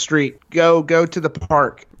people in the street. Go to the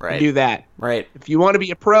park. Right. And do that. Right. If you want to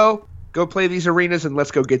be a pro, go play these arenas and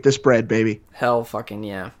let's go get this bread, baby. Hell fucking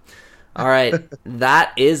yeah. All right.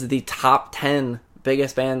 That is the top 10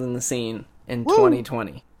 biggest bands in the scene in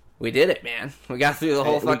 2020. We did it, man. We got through the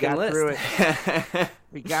whole fucking list.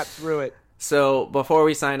 We got through it. So before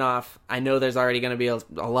we sign off, I know there's already going to be a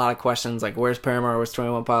lot of questions like, where's Paramore, where's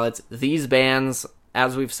 21 Pilots? These bands,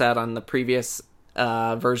 as we've said on the previous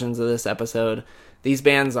versions of this episode, these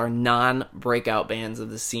bands are non-breakout bands of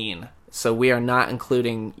the scene. So we are not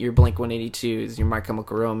including your Blink-182s, your My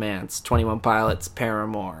Chemical Romance, 21 Pilots,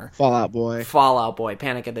 Paramore, Fall Out Boy,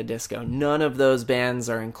 Panic at the Disco. None of those bands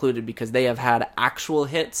are included because they have had actual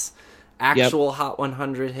hits, Hot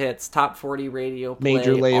 100 hits, top 40 radio play,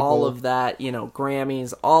 major label, all of that,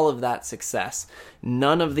 Grammys, all of that success.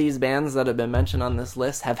 None of these bands that have been mentioned on this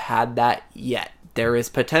list have had that yet. There is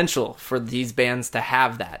potential for these bands to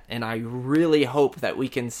have that, and I really hope that we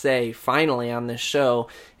can say finally on this show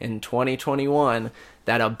in 2021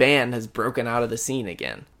 that a band has broken out of the scene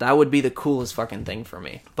again. That would be the coolest fucking thing for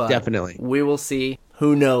me. But definitely. We will see.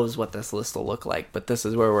 Who knows what this list will look like, but this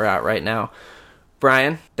is where we're at right now.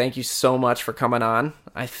 Brian, thank you so much for coming on.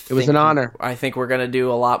 It was an honor. I think we're going to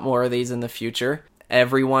do a lot more of these in the future.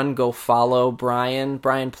 Everyone go follow Brian.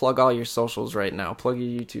 Brian, plug all your socials right now. Plug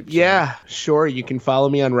your YouTube channel. Yeah, sure. You can follow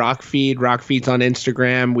me on Rockfeed. Rockfeed's on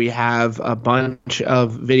Instagram. We have a bunch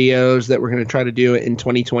of videos that we're going to try to do in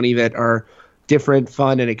 2020 that are different,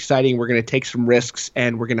 fun, and exciting. We're going to take some risks,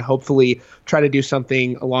 and we're going to hopefully try to do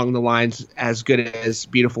something along the lines as good as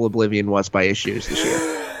Beautiful Oblivion was by Issues this year.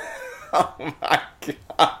 Oh, my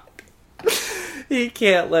God. He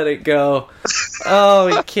can't let it go. Oh,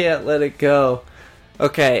 he can't let it go.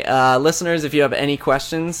 Okay, listeners, if you have any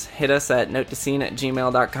questions, hit us at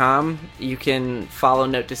notetoscene@gmail.com. You can follow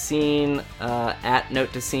Note to Scene at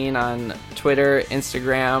Note to Scene on Twitter,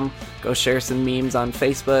 Instagram. Go share some memes on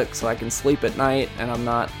Facebook so I can sleep at night and I'm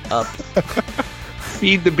not up.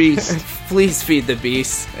 Feed the beast. Please feed the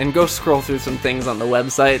beast. And go scroll through some things on the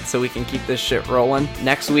website so we can keep this shit rolling.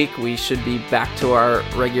 Next week, we should be back to our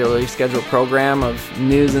regularly scheduled program of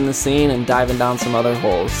news in the scene and diving down some other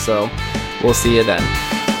holes. So we'll see you then.